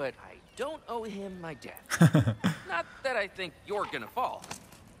life, but I don't owe him my death. Not that I think you're gonna fall.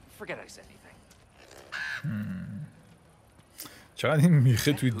 Forget I said anything. چقدر این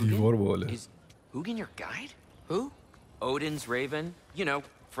میخه توی دیوار باله. Is Hugin your guide? Who? Odin's raven. You know,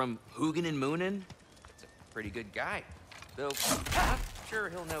 from Hugin and Moonin. He's a pretty good guy. Though, not sure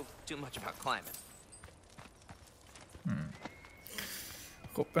he'll know too much about climbing.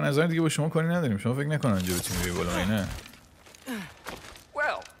 خب به نظر دیگه با شما کاری نداریم. شما فکر نکنن اینجا بتونی بری بالا نه.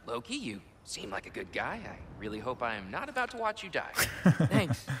 Well, Loki, you seem like a good guy. I really hope I am not about to watch you die.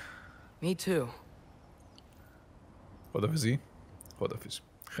 Thanks. Me too. خدافزی.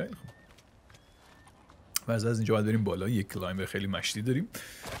 خیلی خوب. و از اینجا باید بریم بالا. یک کلایمبر خیلی مشتی داریم.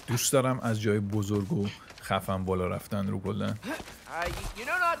 دوست دارم از جای بزرگ و خفن بالا رفتن رو کلا. You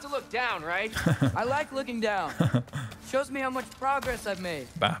know not to look down, right? I like looking down. Shows me how much progress I've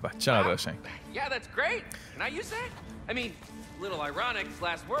made. به به چقدر قشنگ. Yeah, that's great. Can I use that? I mean, a little ironic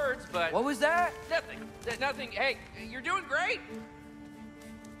last words, but What was that? Nothing. Hey, you're doing great.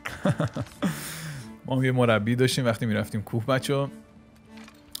 ما یه مربی داشتیم وقتی میرفتیم کوه بچه‌ها.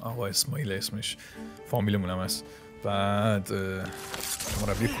 آقا اسماعیل اسمش، فامیلمون هم هست. بعد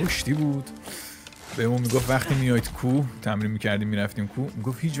مربی کشتی بود. بهمون میگفت وقتی میایید کوه تمرین میکردیم میرفتیم کوه،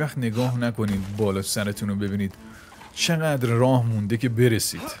 میگفت هیچ وقت نگاه نکنید بالا سرتون رو ببینید چقدر راه مونده که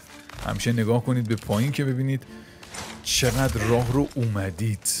برسید. همیشه نگاه کنید به پایین که ببینید چقدر راه رو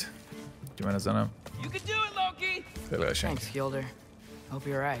اومدید. که من ازنم خیلی قشنگ.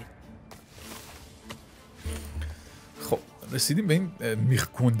 خب رسیدیم به این میخ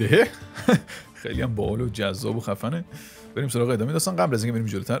کنده. خیلی هم باحال و جذاب و خفنه. بریم سراغ ادامه داستان. قبل از اینکه بریم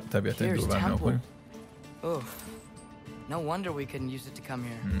جلوتر طبیعتا این دور برنامه کنیم.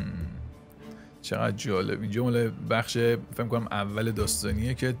 چقدر جالب. اینجا مال بخش فکر کنم اول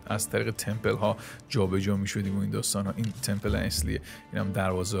داستانیه که از طریق تمپل ها جابجا می‌شدیم و این داستان ها. این تمپل اصلیه. این هم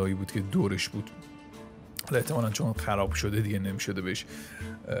دروازه هایی بود که دورش بود. حالا احتمالاً چون خراب شده دیگه نمی‌شده بهش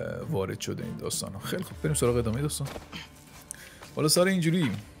وارد شده این داستان ها. خیلی خوب بریم سراغ ادامه داستان. حالا سال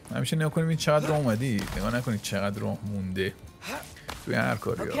اینجوری همیشه نگاه کنیم این چقدر راه اومدی، نگاه نکنید چقدر راه مونده توی هر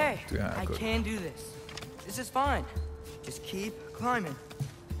کاری ها. توی هر کاری. This is fine. Just keep climbing.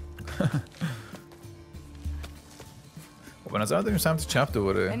 خب به نظر داریم سمت چپ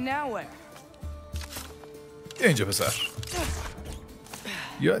دوباره. And now where? اینجا پسر.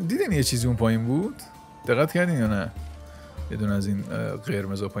 یا دیدین یه چیزی اون پایین بود؟ دقت کردین یا نه؟ یه دونه از این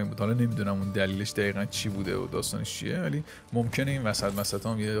قرمزا پایین بود. حالا نمیدونم اون دلیلش دقیقاً چی بوده و داستانش چیه، ولی ممکنه این وسط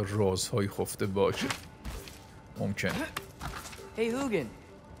هم یه رازهایی خفته باشه. ممکنه. Hey Hugin,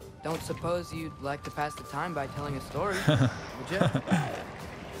 don't suppose you'd like to pass the time by telling a story, would you?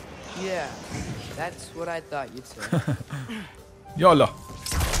 Yeah, that's what I thought you'd say. یالا.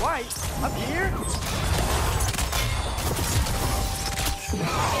 Why? Up here?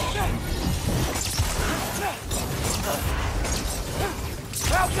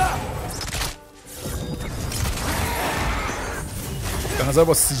 به نظر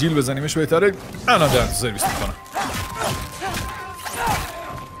با سیجیل بزنیمش بهتره. الان در تو سرویس میکنم.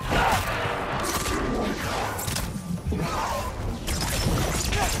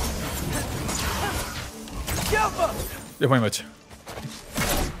 بیا پایین بچه.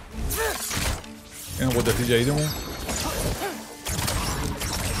 این قدرتی جدیدمون.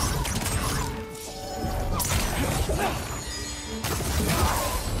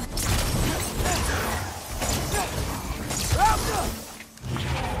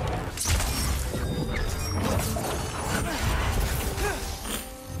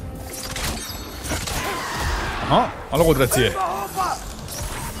 آها حالا قدرتیه.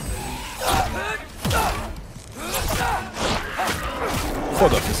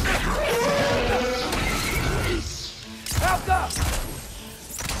 خداحافظ.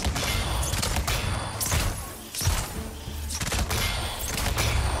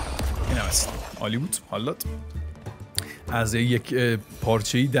 این هم هست. عالی بود. حالات از یک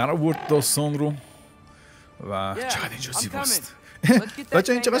پارچه‌ای در آورد داستان رو و چقدر اینجا زیباست.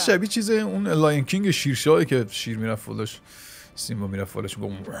 بچه این چقدر شبیه چیزه اون لاین کینگ شیرشاهی که شیر میرفت فولش، سیمبا میرفت فولش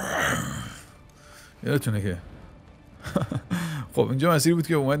یادتونه که. خب اینجا مسیری بود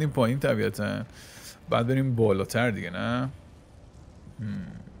که اومدیم پایین طبیعتا. بعد بریم بالاتر دیگه نه؟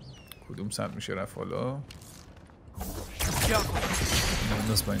 کدوم سمت میشه رفت حالا؟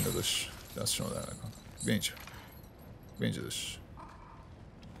 ننداز پایین داداش. دست شما در نکن. بیا اینجا. بیا اینجا داشت.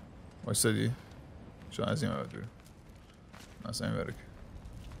 وایستادی؟ شما از این باید بریم. اصلا این برک.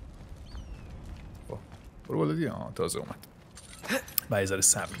 خب برو بالا دیگه. تازه اومد. باید ذره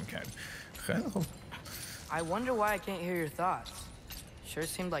صبر میکردیم. خیلی خوب. I wonder why I can't hear your thoughts. Sure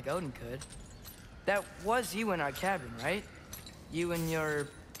seemed like Odin could. That was you in our cabin, right? You and your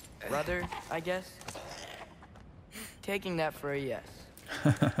brother, I guess? Taking that for a yes.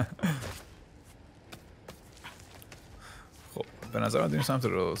 خب به نظر من داریم سمت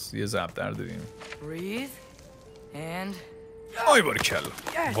راست. یه ضرب در داریم. Breathe and آی باریکلا.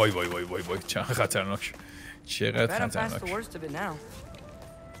 وای وای وای وای وای چقدر خطرناک. چقدر خطرناک.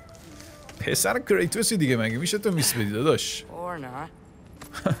 پسر کریتوسی دیگه مگه میشه تو میس بدی داداش؟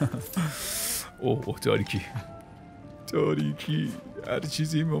 اوه تاریکی. تاریکی هر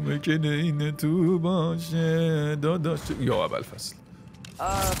چیزی ممکنه اینه تو باشه داداش. یا اول فصل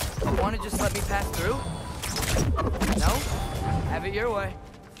Want to just let me pass through? No? Have it your way.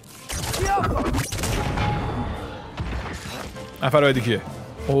 نفر بعدی کیه؟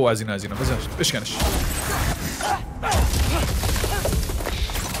 اوه از اینا بزن بشکنش.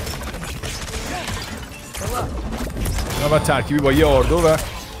 اینا باید ترکیبی با یه آردو و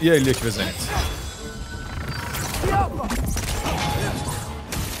یه الیک بزنید.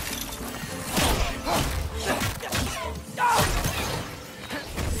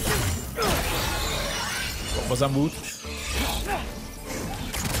 بازم بود.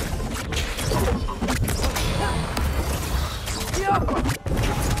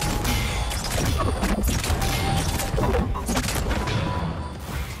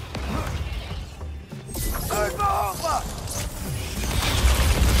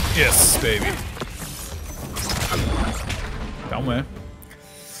 Yes, baby. تمامه؟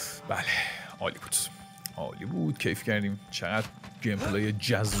 بله، عالی بود. کیف کردیم. چقدر گیمپلی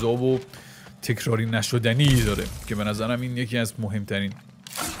جذاب و تکراری نشدنی داره که به نظرم این یکی از مهمترین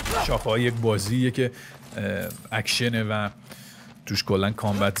شاخه‌های یک بازیه که اکشنه و توش کلا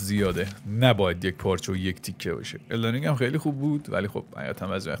کامبت زیاده. نباید یک پارچه و یک تیکه باشه. الدرینگ هم خیلی خوب بود ولی خب حقیقتا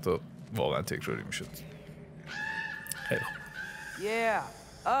بعضی وقتا واقعا تکراری میشد. خیلی خوب.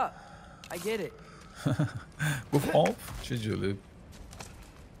 I get it. گفت آب چه جالب.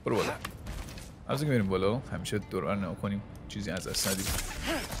 برو بالا. از اینکه بریم بالا همیشه دور نگاه کنیم چیزی از دست ندیم.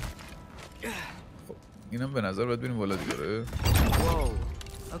 خب اینم به نظر باید بریم بالا دیگه. Whoa.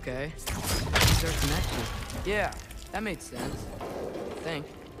 Okay. These are connected. Yeah, that makes sense. I think.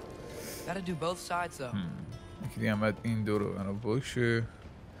 Gotta do both sides though. یکی دیگه هم باید این دور رو انا باشه.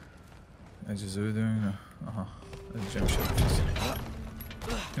 اجازه بدیم. آها. اینجا میشه.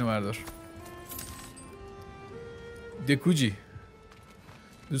 اینو بردار. دکوجی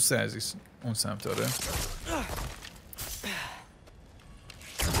دوست عزیز اون سمت داره.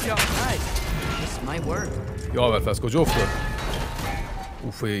 یا اول پس کجا افتاد؟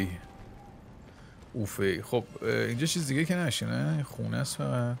 اوفی. خب اینجا چیز دیگه که نشینه خونه است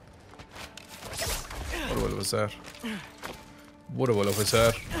فقط. برو بالا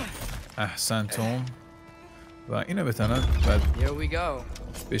پسر. احسنتم. و اینو بتنن بعد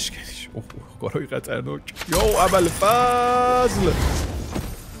بشکنیش. کارهای خطرناک. یا اول فضل.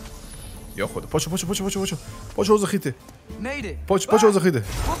 یا خدا پاچو حوض خیته. پاچو حوض خیته.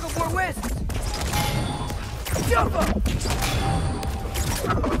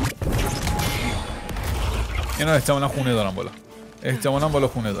 اینا احتمالا خونه دارن بالا. بالا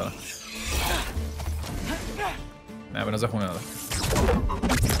خونه دارن. نه به نظر خونه ندارن.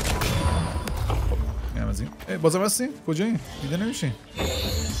 خب اینم بازم هستیم؟ کجاییم؟ دیده نمیشیم.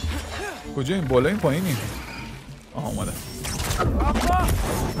 کجاییم؟ بالاییم پایینیم؟ آها اومده.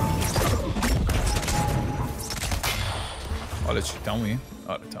 حالا چی؟ تمومیم؟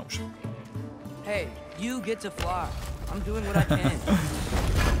 آره تموم شد. Hey, you get to fly. I'm doing what I can.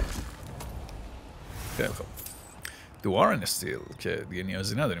 خیلی خوب. دوارن استیل که دیگه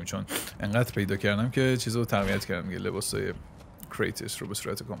نیازی نداریم چون انقدر پیدا کردم که چیزو تقویت کردم دیگه لباسای کریتس رو به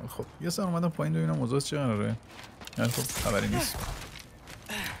صورت کامل. خب یه سر اومدم پایین ببینم موضوع چه قراره. خب خبری نیست.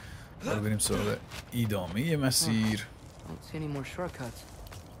 حالا بریم سراغ ادامه مسیر.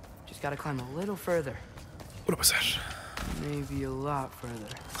 برو پسر. Maybe a lot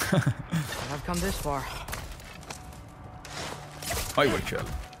further. I've come this far. I will kill.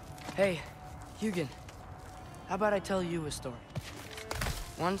 Hey, Hugin. How about I tell you a story?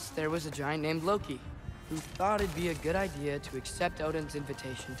 Once there was a giant named Loki who thought it'd be a good idea to accept Odin's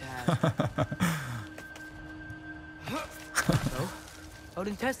invitation to Asgard. So,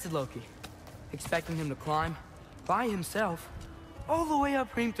 Odin tested Loki, expecting him to climb by himself all the way up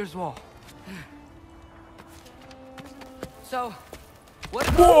Hrimthur's wall. So, what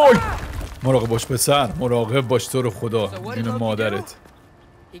مراقب باش پسر. مراقب باش تو رو خدا. جون مادرت.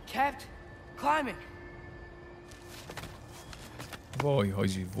 He kept climbing. وای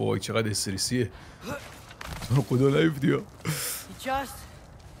حاجی وای چقدر استرسیه. تو رو خدا نیفتی ها. He just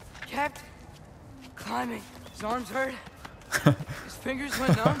kept climbing. His arms hurt. His fingers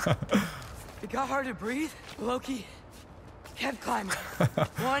went numb. It got hard to breathe. Loki kept climbing.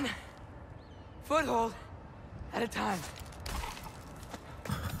 One foothold at a time.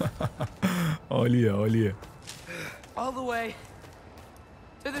 عالیه. All the way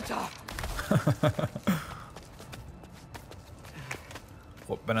to the top.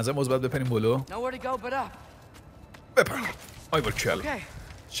 خب به نظر مثبت بپریم بالا. Nowhere to go but up. بپر. آی برکل.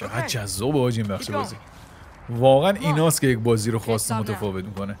 چقدر جذاب حاجی این بخش بازی. واقعا ایناست که یک بازی رو خاص متفاوت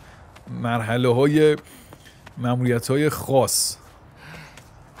میکنه. مرحله های ماموریت های خاص.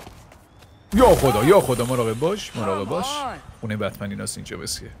 یا خدا یا خدا مراقب باش مراقب باش. خونه بتمنی ناست اینجا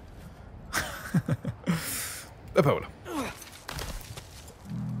بسیه. بپر بالا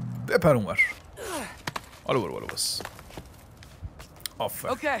بپر اونور. حالا برو بالا بس. آفر.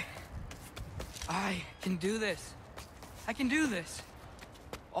 Okay. I can do this. I can do this.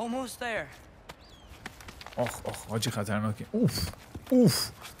 Almost there. آخ آخ حاجی خطرناکه. اوف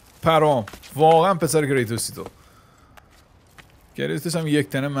اوف پرام واقعا پسر کریتوسی تو. کریتوس هم یک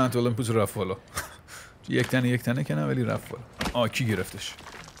تنه منطقه پوز رفت بالا. یک تنه که نه ولی رفت بالا. کی گرفتش؟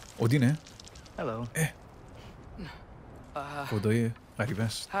 اودینه؟ Hello. خدای غریبه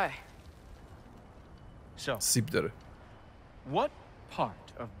است. Hi. So, سیب داره. what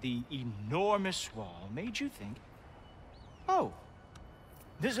part of the enormous wall made you think, oh,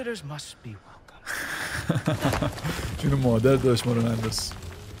 visitors must be welcome? جون مادر داشت ما رو ننداز.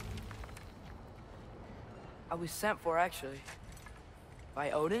 I was sent for actually.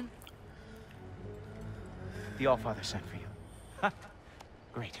 By Odin? The Allfather sent for you. Huh.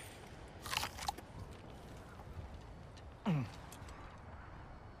 Great.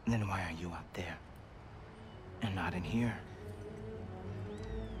 Then why are you out there? And not in here?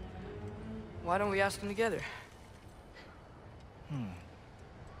 Why don't we ask them together?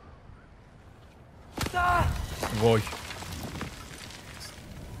 وای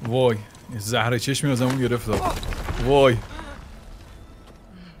وای زهر چشمی از همون گرفت. وای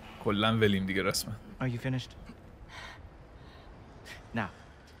کلن ولیم دیگه رسما. Are you finished? Now,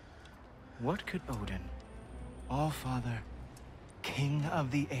 what could Odin, Allfather, King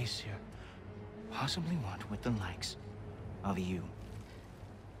of the Aesir, possibly want with the likes of you?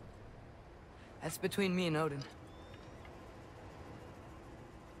 That's between me and Odin.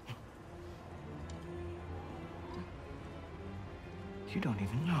 You don't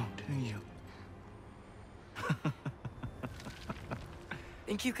even know, do you?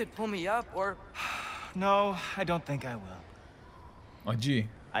 Think you could pull me up, or... No, I don't think I will. آجی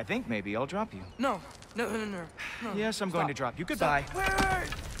I think maybe I'll drop you. No. No. Yes, I'm going to drop you. Goodbye. Wait.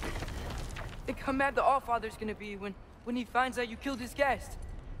 Think how mad the Allfather's gonna be when he finds out you killed his guest.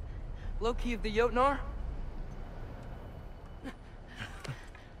 Loki of the Jotnar?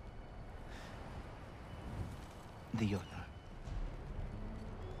 The Jotnar.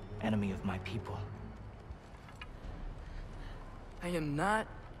 Enemy of my people. I am not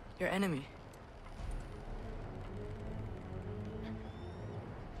your enemy.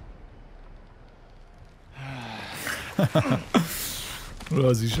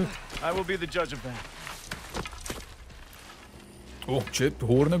 راضی شد. I will be the judge of that. اوه چه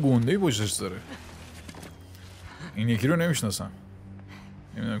هورن گنده‌ای پشتش داره. این یکی رو نمیشناسم.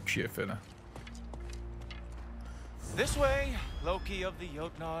 نمیدونم کیه فعلا. This way, Loki of the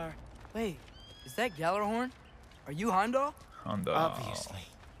Jotnar. Wait, is that Gjallarhorn? Are you Heimdall? Obviously.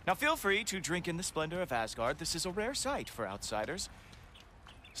 Now feel free to drink in the splendor of Asgard. This is a rare sight for outsiders.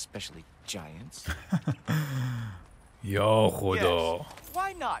 Especially giants. یا خدا. Yes. Why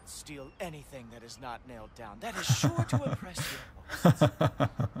not steal anything that is not nailed down? That is sure to impress your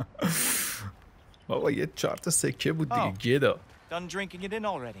hosts. بابا یه چارت سکه بود دیگه گدا. Done drinking it in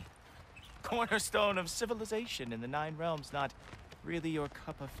already. Cornerstone of civilization in the 9 realms, not really your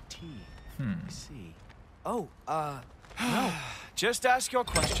cup of tea. I see. Oh, No. Just ask your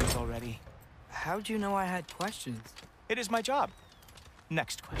questions already. how'd you know I had questions? It is my job.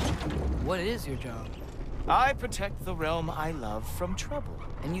 Next question. What is your job? I protect the realm I love from trouble.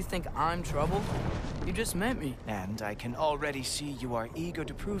 And you think I'm trouble? You just met me. And I can already see you are eager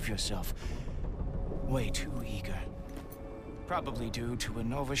to prove yourself. Way too eager. Probably due to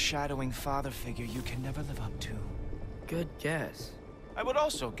an overshadowing father figure you can never live up to. Good guess. I would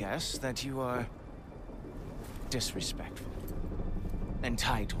also guess that you are disrespectful,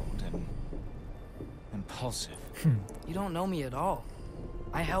 entitled, and impulsive. You don't know me at all.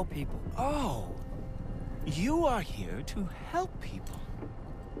 I help people. Oh, you are here to help people.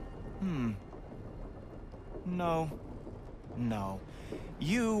 No.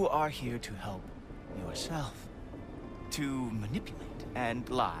 You are here to help yourself. To manipulate and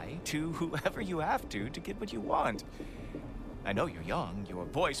lie to whoever you have to get what you want. I know you're young, your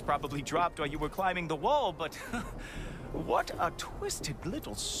voice probably dropped while you were climbing the wall, but what a twisted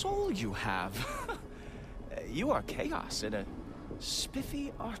little soul you have. You are chaos in a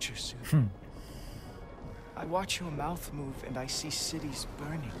spiffy archer suit. I watch your mouth move and I see cities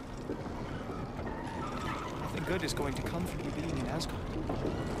burning. Nothing good is going to come from you being in Asgard.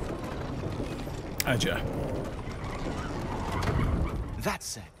 عجب. That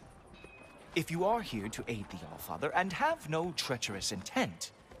said, if you are here to aid the Allfather and have no treacherous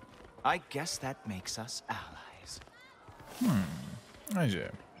intent, I guess that makes us allies.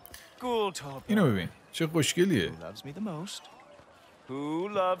 عجب. school told me. اینو ببین چه خوشگلیه. Who loves me the most? Who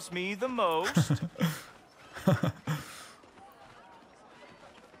loves me the most?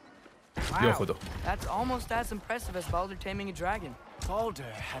 یا خدا. That's almost as impressive as Balder taming a dragon.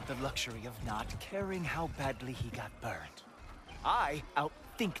 Balder had the luxury of not caring how badly he got burned. I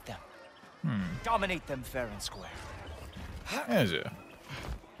outthink them. Dominate them fair and square. عجب.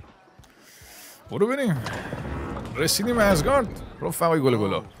 برو بریم. رسیدیم ازگارد. رفقای گل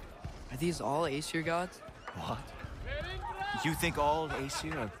گلا. Are these all Aesir gods? What? You think all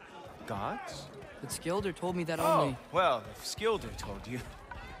Aesir are gods? But Skilder told me that Oh, only... well, if Skilder told you,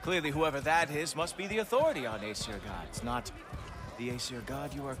 clearly whoever that is must be the authority on Aesir gods, not the Aesir god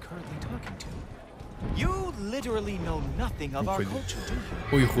you are currently talking to. You literally know nothing of our culture, do you?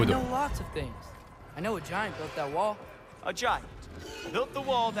 اوی I خدا. know lots of things. I know a giant built that wall. A giant built the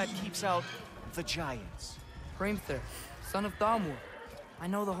wall that keeps out the giants. Hrimthur, son of Thamur. I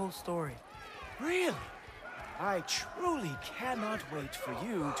know the whole story. Really? I truly cannot wait for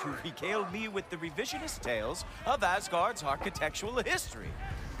you to regale me with the revisionist tales of Asgard's architectural history.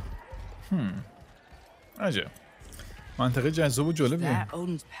 عجب. منطقه جذاب و جالبیه. That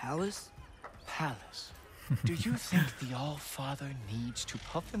Odin's palace? Palace. Do you think the All-Father needs to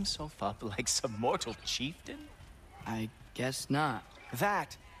puff himself up like some mortal chieftain? I guess not. That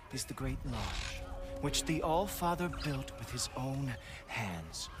is the Great Lodge, which the All-Father built with his own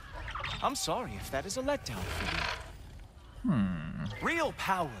hands. I'm sorry if that is a letdown for you. Real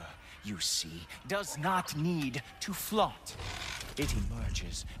power, you see, does not need to flaunt. It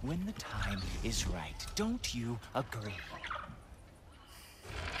emerges when the time is right. Don't you agree?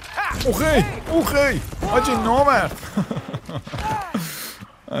 اوخی اوخی آجی نامرد.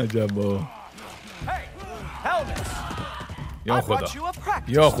 عجبا. Hey, helmets! یا I خدا. brought you a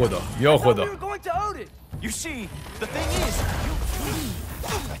practice. یا خدا. یا We خدا. were going to Odin! You see, the thing is, you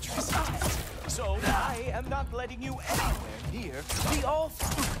electricity. So I am not letting you anywhere near the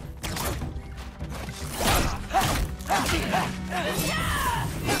All-Father.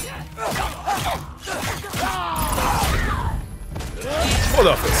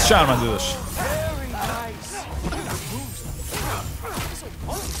 خداحافظ. شرمنده داشت. Very nice. So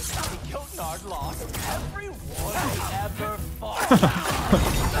once the Jotnard lost everyone they ever fought.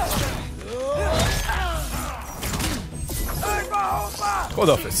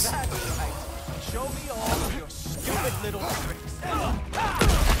 خداحافظ. Show me all of your stupid little tricks.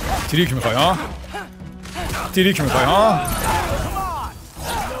 تریک میخوای ها؟ تریک میخوای ها؟ Come on,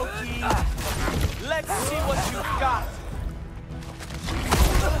 Loki. Let's see what you've got.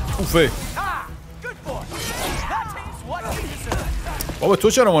 اوفه. Ah, good boy. That is what you deserve. بابا تو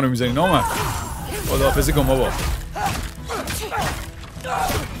چرا ما رو میزنی نامرد؟ خداحافظی کن بابا.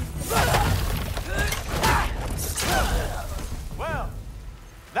 Well,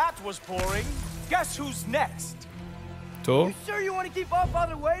 that was boring. Guess who's next? تو؟ Sure you want to keep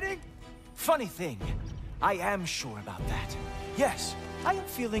All-Father waiting? Funny thing, I am sure about that. Yes, I am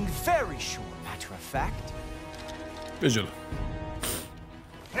feeling very sure, matter of fact. بجلو.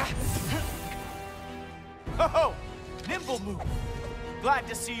 Oh, nimble move. Glad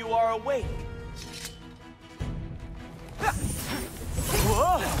to see you are awake.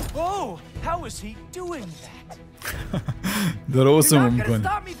 Whoa! Oh, how is he doing that? داره You're واسمون not gonna میکنه.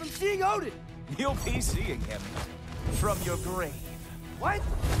 stop me from seeing Odin! You'll be seeing him from your grave. What?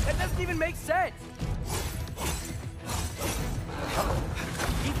 That doesn't even make sense!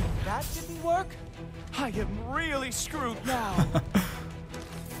 Even that didn't work? I am really screwed now.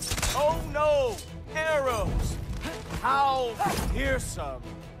 Oh no! Arrows! How fearsome!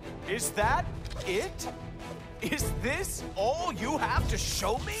 Is that it? Is this all you have to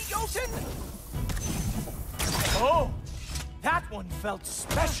show me, Jotun? Oh! That one felt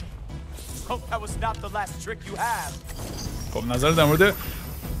special. Hope that was not the last trick you have. خب نظر در مورد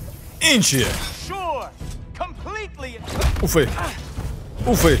این چیه؟ Sure! Completely! اوفه.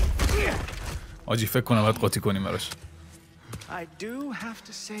 اوفه. آجی فکر کنم باید قاطی کنیم براش. I do have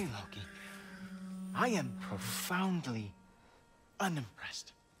to say, Loki, I am profoundly unimpressed.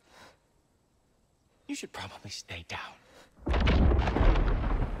 You should probably stay down.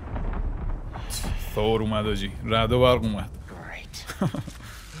 ثور اومد آجی. رعد و برق اومد. Great.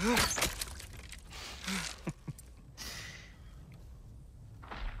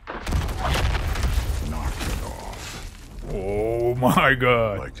 Knock it off. Oh my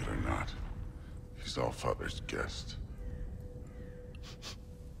god. Like it or not, he's All-Father's guest.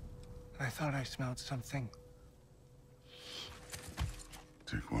 I thought I smelled something.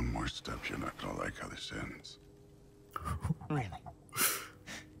 Take one more step, you're not gonna like how this ends. Really?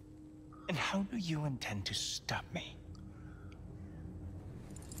 And how do you intend to stop me?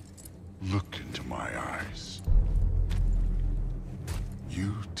 Look into my eyes.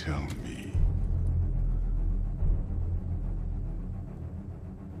 You tell me.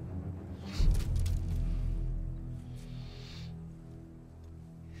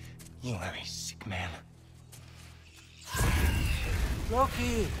 You are a sick man.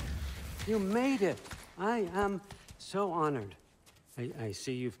 Loki, you made it. I am so honored. I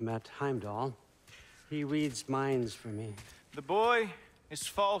see you've met Heimdall. He reads minds for me. The boy is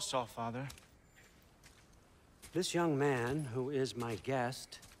false, Allfather. This young man, who is my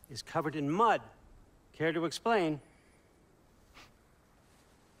guest, is covered in mud. Care to explain?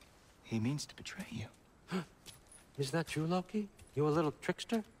 He means to betray you. Is that true, Loki? You a little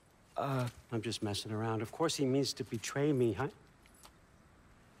trickster? I'm just messing around. Of course he means to betray me, huh?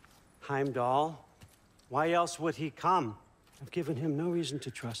 Heimdall? Why else would he come? I've given him no reason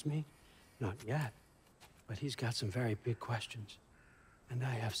to trust me. Not yet. But he's got some very big questions. And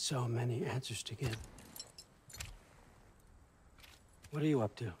I have so many answers to give. What are you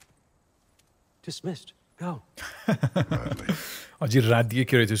up to? Dismissed. Go. آجی ردیه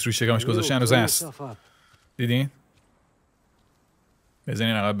کریتوس روی شکمش گذاشته هنوز هست. دیدین؟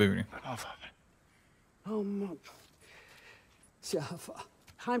 بزنین عقب ببینین.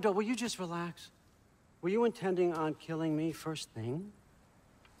 Heimdall, will you just relax? Were you intending on killing me first thing?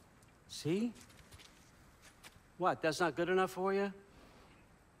 See? What, that's not good enough for you?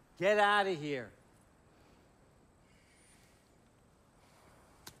 Get out of here.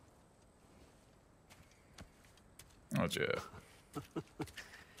 عجب.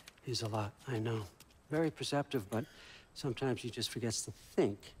 He's a lot, I know. Very perceptive, but sometimes he just forgets to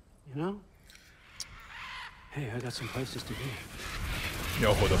think, you know? Hey, I got some places to be.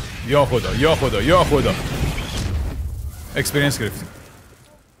 یا خدا یا خدا یا خدا یا خدا اکسپریانس گرفتیم.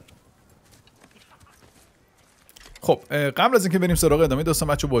 خب قبل از اینکه بریم سراغ ادامه داستان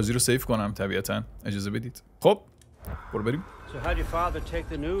بچه بازی رو سیو کنم طبیعتا اجازه بدید. خب برو بریم. So how did your father take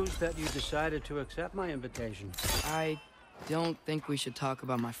the news that you decided to accept my invitation? I don't think we should talk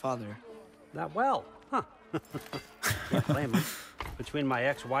about my father. Not well, huh? Can't blame him. Between my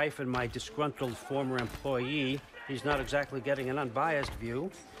ex-wife and my disgruntled former employee, he's not exactly getting an unbiased view.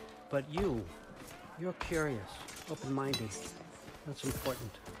 But you're curious, open-minded. That's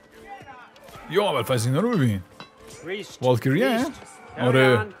important. یا اول فاز اینا رو ببین. Priest, والکیریه؟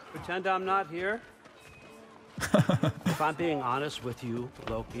 آره. Pretend I'm not here. If I'm being honest with you,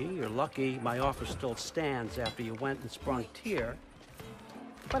 Loki, you're lucky my offer still stands after you went and sprung Tyr.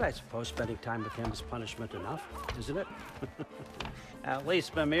 But I suppose spending time with him is punishment enough, isn't it? At least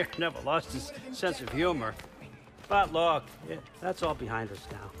Mimir never lost his sense of humor. But look, that's all behind us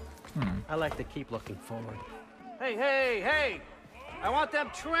now. I like to keep looking forward. Hey! I want them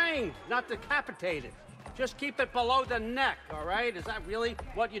trained, not decapitated. Just keep it below the neck, all right? Is that really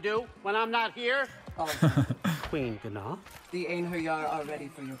what you do when I'm not here? Queen Gná. The Einherjar are ready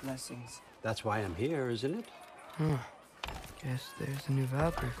for your blessings. That's why I'm here, isn't it? Guess there's a new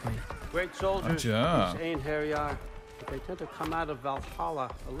Valkyrie queen. Great soldiers, Yeah. these Einherjar, but they tend to come out of Valhalla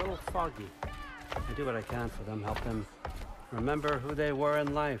a little foggy. I do what I can for them, help them remember who they were in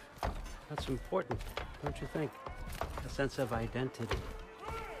life. That's important, don't you think? A sense of identity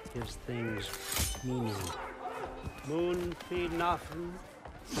gives things meaning. Moon Thinafen,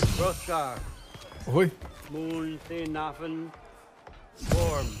 Hrothgar. اوی Moon Thinafen,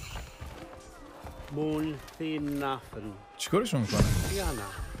 Worm. Moon Thinafen, چیکارشون میکنه؟ Tiana.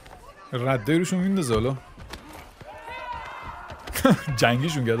 رده روشون میندازه حالا.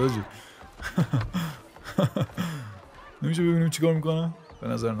 جنگیشون کرد آجی. نمیشه ببینیم چیکار میکنه؟ به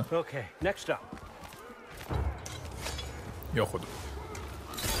نظر نه. Okay, next up. یا خدا.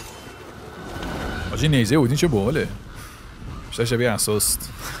 آجی نیزه اودین چه باحاله. بیشتر شبیه اساست.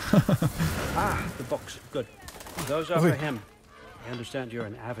 The books, good. Those are for him. I understand you're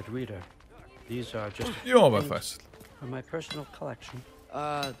an avid reader. These are just یا اول فصل. from my personal collection.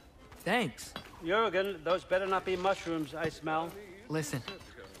 Thanks. Jurgen, those better not be mushrooms I smell. Listen,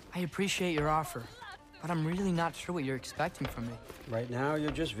 I appreciate your offer, but I'm really not sure what you're expecting from me. Right now,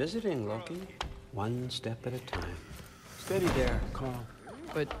 you're just visiting, Loki. One step at a time. Steady there, Carl.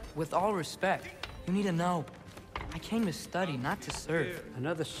 But with all respect, you need to know, I came to study, not to serve.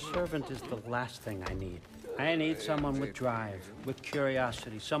 Another servant is the last thing I need. I need someone with drive, with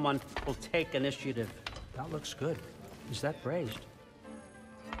curiosity, someone who'll take initiative. That looks good. Is that praised?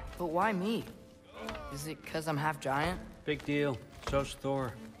 But why me? Is it because I'm half giant? Big deal. So's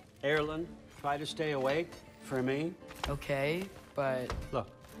Thor. Erlen, try to stay awake for me. Okay, but... Look,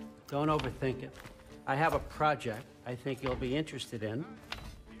 don't overthink it. I have a project I think you'll be interested in.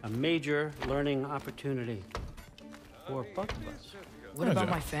 A major learning opportunity for both of us. What about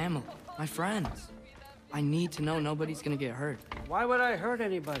my family? My friends. I need to know nobody's gonna get hurt. Why would I hurt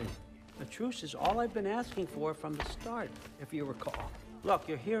anybody? The truce is all I've been asking for from the start, if you recall. Look,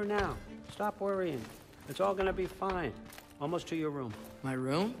 you're here now. Stop worrying. It's all gonna be fine. Almost to your room. My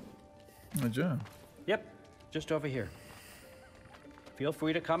room? عجب. Yep, just over here. Feel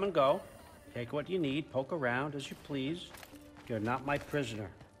free to come and go. Take what you need, poke around as you please. You're not my prisoner.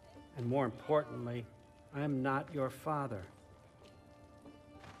 And more importantly, I'm not your father.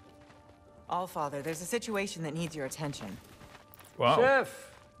 Allfather, there's a situation that needs your attention. Wow. Sif,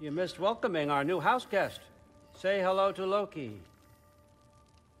 you missed welcoming our new house guest. Say hello to Loki.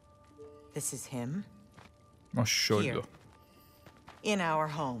 This is him? ماشاءالله. In our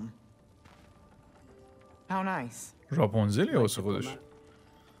home. How nice. راپونزلی واسه خودش.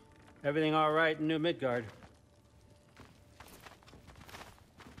 Everything all right in New Midgard?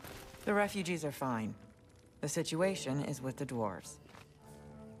 The refugees are fine. The situation is with the dwarves.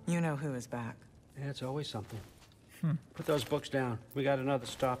 You know who is back. Yeah, it's always something. Put those books down. We got another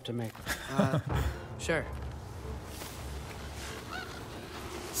stop to make. Sure.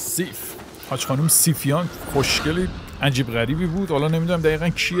 سیف. حاج خانم سیفیان خوشگلی عجیب غریبی بود. حالا نمیدونم دقیقاً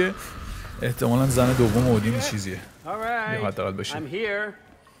کیه. احتمالاً زن دوم اودین چیزیه. All right. یا حداقل بشه. I'm here.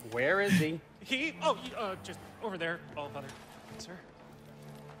 Where is he? Just over there, Allfather. Sir.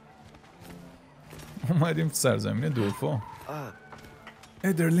 اومدیم سرزمین دورفا.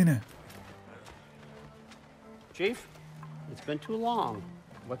 ادرلینه. Chief, it's been too long.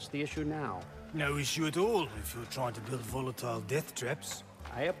 What's the issue now? No issue at all if you're trying to build volatile death traps.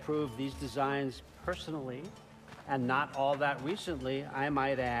 I approve these designs personally, and not all that recently, I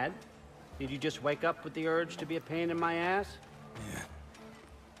might add. Did you just wake up with the urge to be a pain in my ass? Yeah.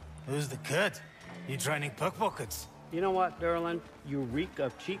 Who's the cut? You training pickpockets? You know what, Derlin? You reek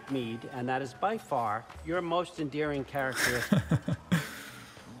of cheap mead, and that is by far your most endearing characteristic.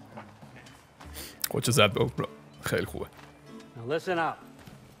 خودشو زد به اوپرا. خیلی خوبه. Now listen up.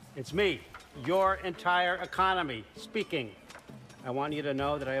 It's me, your entire economy, speaking. I want you to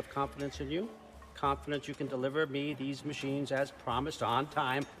know that I have confidence in you. Confidence you can deliver me these machines as promised, on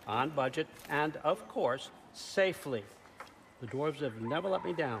time, on budget, and of course, safely. The dwarves have never let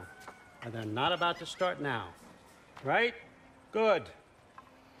me down, and they're not about to start now. Right? Good.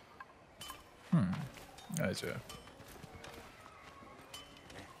 عجب.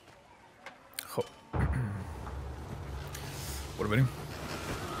 خب. برو بریم.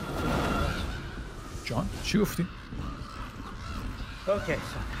 جان چی گفتی؟ Okay,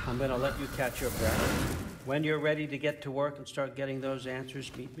 son, I'm gonna let you catch your breath. When you're ready to get to work and start getting those answers,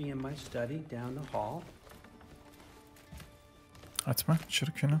 meet me in my study down the hall. حتما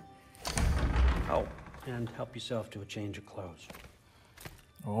چرا که نه؟ Oh, and help yourself to a change of clothes.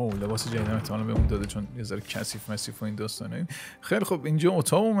 لباس جدیدم احتمالا بهمون داده چون یه ذره کثیف مسیف و این داستانه. خیلی خب اینجا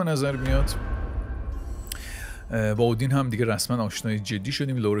اتاق به نظر میاد. با اودین هم دیگه رسما آشنای جدی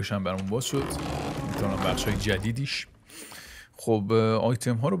شدیم. لورش هم برامون باز شد. میتونم بخشای جدیدیش. خب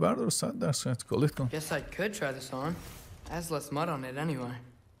آیتم ها رو بردار 100% کالکت کن. Guess I could try this on. Has less mud on it anyway.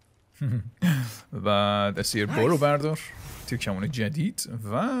 بعد اسیر بار رو بردار. تیر کمونه جدید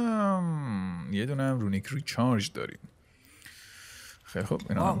و یه دونه هم رونیک ریچارج داریم. خیلی خب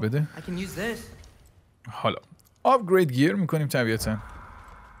اینا هم بده. I can use this. حالا آپگرید گیر میکنیم طبیعتا.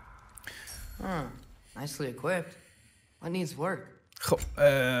 Nicely equipped. What needs work? خب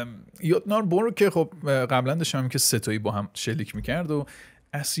یادنار برو که خب قبلا داشتم که ستایی با هم شلیک میکرد و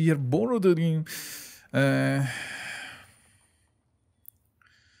اسیر برو داریم.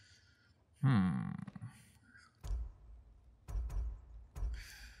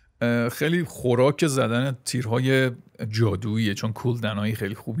 خیلی خوراک زدن تیرهای جادوییه چون کولدنای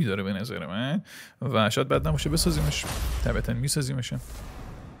خیلی خوبی داره به نظر من و شاید بد نباشه بسازیمش. طبعا میسازیمش.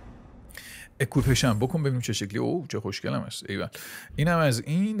 اکویپش هم بکن ببینیم چه شکلی. اوه چه خوشگل هم هست. ایول. این هم از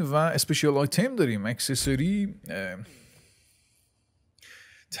این و اسپیشال آیتم داریم. اکسسوری.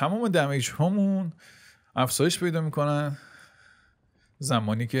 تمام دمیج هامون افزایش پیدا میکنن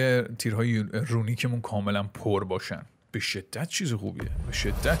زمانی که تیرهای رونیکمون کاملا پر باشن. به شدت چیز خوبیه. به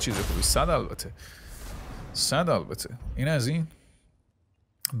شدت چیز خوبیه. 100 البته. 100 البته. این از این.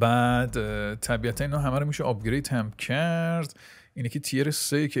 بعد طبیعتا اینا همه رو میشه آپگرید هم کرد. اینه که تیر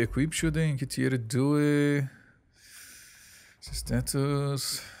 3 که اکویپ شده. این که تیر 2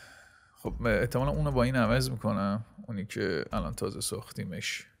 استاتوس. خب احتمالا اونو با این عوض میکنم. اونی که الان تازه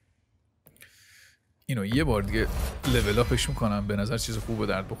ساختیمش. اینو یه بار دیگه لول اپش میکنم. به نظر چیز خوب و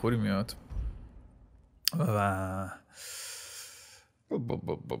درد بخوری میاد. و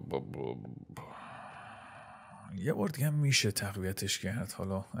یه بار دیگه میشه تقویتش کرد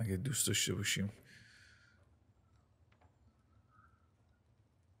حالا اگه دوست داشته باشیم.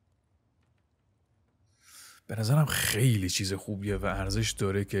 به نظرم خیلی چیز خوبیه و ارزش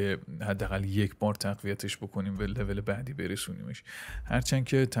داره که حداقل یک بار تقویتش بکنیم به لول بعدی برسونیمش. هرچند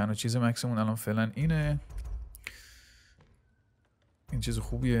که تنها چیز مکسمون الان فعلا اینه. این چیز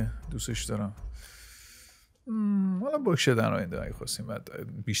خوبیه، دوستش دارم. حالا باشه در آینده اگه خواستیم بعد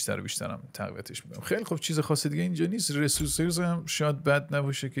بیشترم تقویتش میکنم. خیلی خوب، چیز خاص دیگه اینجا نیست. ریسورسز هم شاید بد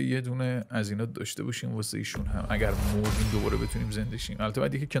نباشه که یه دونه از اینا داشته باشیم واسه ایشون هم اگر مردیم دوباره بتونیم زنده شیم. البته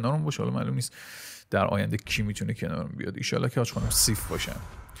بعد یکی کنارم باشه، حالا معلوم نیست در آینده کی میتونه کنارم بیاد. ان شاءالله که حاج خانم سیف باشن.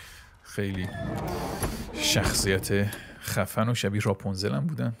 خیلی شخصیت خفن و شبیه راپونزل هم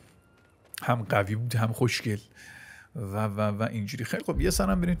بودن، هم قوی بود هم خوشگل و اینجوری. خیلی خب، یه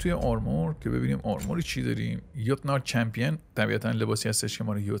سرم بریم توی آرمور که ببینیم آرموری چی داریم. یوتنار چمپیون، طبیعتا لباسی هستش که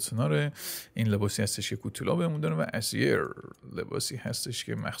ما رو یوتناره. این لباسی هستش که کوتولا بهمون داره و اسیر لباسی هستش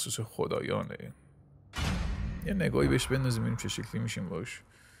که مخصوص خدایانه. یه نگاهی بهش بندازیم ببینیم چه شکلی میشیم باش.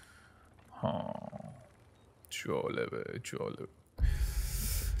 ها جالبه.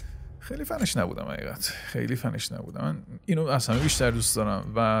 خیلی فنش نبودم حقیقت، خیلی فنش نبودم. من اینو اصلا بیشتر دوست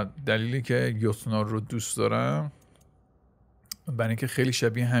دارم و دلیلی که یوتنار رو دوست دارم برای اینکه خیلی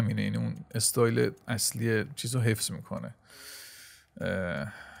شبیه همینه. این اون استایل اصلی چیزو حفظ میکنه.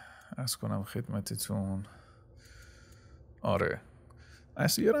 عرض کنم خدمتتون، آره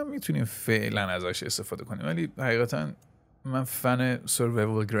اصلیارم میتونیم فعلا ازش استفاده کنیم، ولی حقیقتا من فن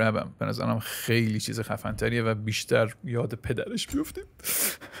سروایوال گرابم. به نظرم خیلی چیز خفن تریه و بیشتر یاد پدرش بیفتیم.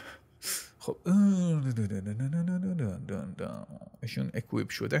 خب ایشون اکویپ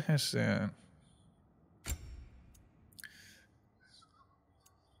شده هستن.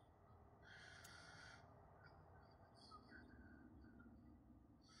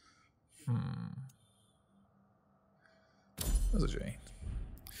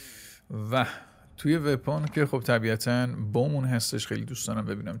 و توی وپان که خب طبیعتاً بومون هستش، خیلی دوست دارم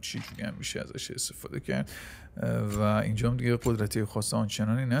ببینم چی جوری هم میشه ازش استفاده کرد. و اینجا هم دیگه قدرتی خاصه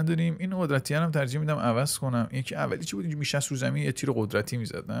آنچنانی نداریم. این قدرتی هم ترجیح میدم عوض کنم. یکی اولی چی بود؟ اینجا میشه رو زمین یه تیر قدرتی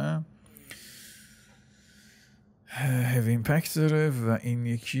میزد، نه؟ هیوی ایمپکت داره. و این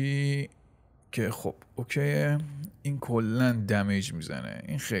یکی که خب اوکیه، این کلن دمیج میزنه.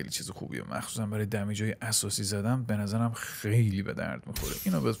 این خیلی چیز خوبیه، مخصوصا برای دمیج های اساسی زدن به نظرم خیلی به درد میخوره.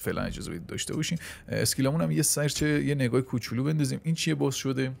 اینو باید فعلا اجازه بدید داشته باشیم. اسکیلامون هم یه سرچ، یه نگاه کوچولو بندازیم. این چیه باز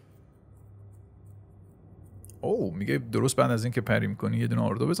شده؟ او میگه درست بعد از این که پری میکنی یه دونه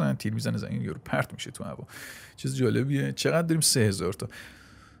آردو بزن، تیر میزنه زمین یارو پرت میشه تو هوا. چیز جالبیه. چقدر داریم؟ 3000 تا.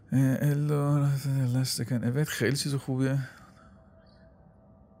 لاستیکن اوت خیلی چیز خوبیه.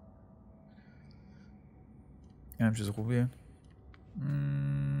 هم چیز خوبیه.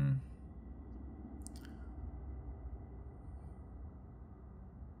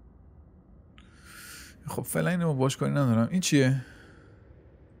 خب فعلا اینو باش کاری ندارم. این چیه؟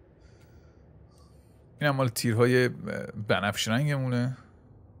 این هم مال تیرهای بنفش رنگمونه.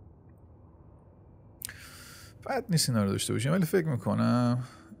 بد نیست اینا رو داشته باشیم، ولی فکر میکنم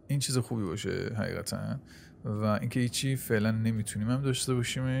این چیز خوبی باشه حقیقتا. و اینکه هیچی فعلا نمیتونیم هم داشته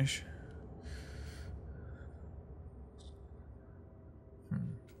باشیمش.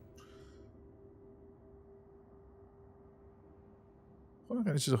 خب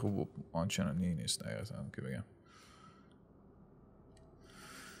خیلی چیز خوب آنچنانی نیست حقیقتا که بگم.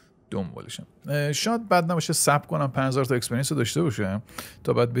 دنبالشم. شاید بد نباشه صبر کنم 5000 تا اکسپریانس رو داشته باشم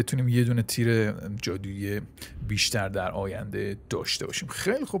تا بعد بتونیم یه دونه تیر جادویی بیشتر در آینده داشته باشیم.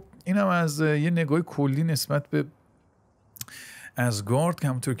 خیلی خب، اینم از یه نگاه کلی نسبت به ازگارد که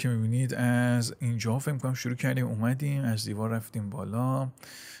همونطور که میبینید از اینجا فکر کنم شروع کردیم، اومدیم از دیوار رفتیم بالا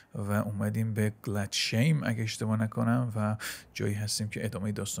و اومدیم به گلد شیم اگه اشتباه نکنم و جایی هستیم که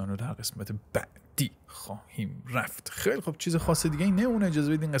ادامه داستان رو در قسمت بعدی خواهیم رفت. خیلی خب، چیز خاص دیگه این نمونه.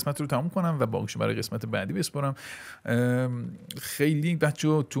 اجازه بدین قسمت رو تموم کنم و باقیش برای قسمت بعدی بسپارم. خیلی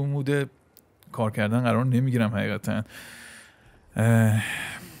بچه‌ها تو مود کار کردن قرار نمیگیرم حقیقتا.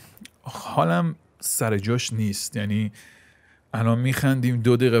 حالم سر جاش نیست، یعنی الان میخندیم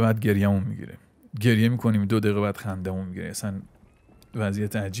 2 دقیقه بعد گریه‌مون میگیره، گریه میکنیم 2 دقیقه بعد خنده‌مون میگیره. اصلا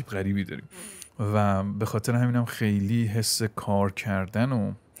وضعیت عجیب غریبی داریم و به خاطر همینم خیلی حس کار کردن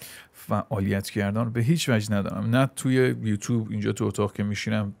و فعالیت کردن به هیچ وجه ندارم. نه توی یوتیوب اینجا تو اتاق که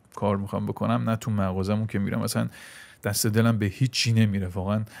میشینم کار میخوام بکنم، نه تو مغازمون که میرم. مثلا دست دلم به هیچ چی نمیره.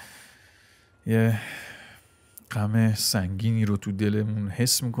 واقعا یه غم سنگینی رو تو دلمون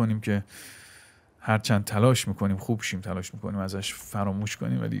حس میکنیم که هرچند تلاش میکنیم خوب شیم، تلاش میکنیم ازش فراموش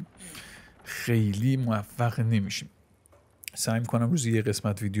کنیم، ولی خیلی موفق نمیشیم. سعی میکنم روزی 1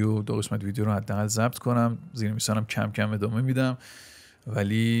 قسمت ویدیو 2 قسمت ویدیو رو حداقل ضبط کنم. زیرنویسانم کم کم ادامه میدم،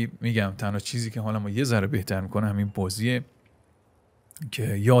 ولی میگم تنها چیزی که حالمو یه ذره بهتر میکنه همین بازیه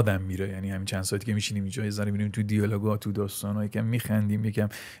که یادم میره. یعنی همین چند ساعتی که میشینیم اینجا یه ذره میریم تو دیالوگا، تو داستانا، یکم میخندیم، یکم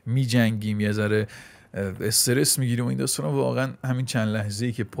میجنگیم، یه ذره استرس میگیریم و این داستانا. واقعا همین چند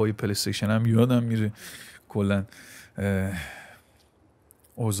لحظه‌ای که پای پلی استیشن هم یادم میره کلا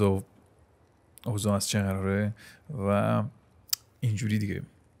اوضاع از چه قراره و اینجوری دیگه.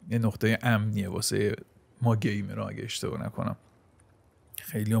 یه نقطه امنیه واسه ما گیمرها اگه اشتباه نکنم.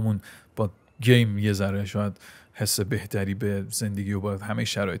 خیلی همون با گیم یه ذره شاید حس بهتری به زندگی و باید همه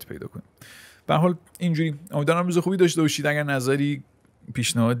شرایط پیدا کنیم. به هر حال اینجوری امیدوارم روز خوبی داشته باشید. اگر نظری،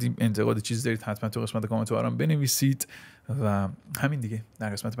 پیشنهادی، انتقادی، چیز دارید حتما تو قسمت کامنت برام بنویسید و همین دیگه. در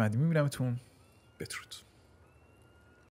قسمت بعدی میبینمتون. بدرود.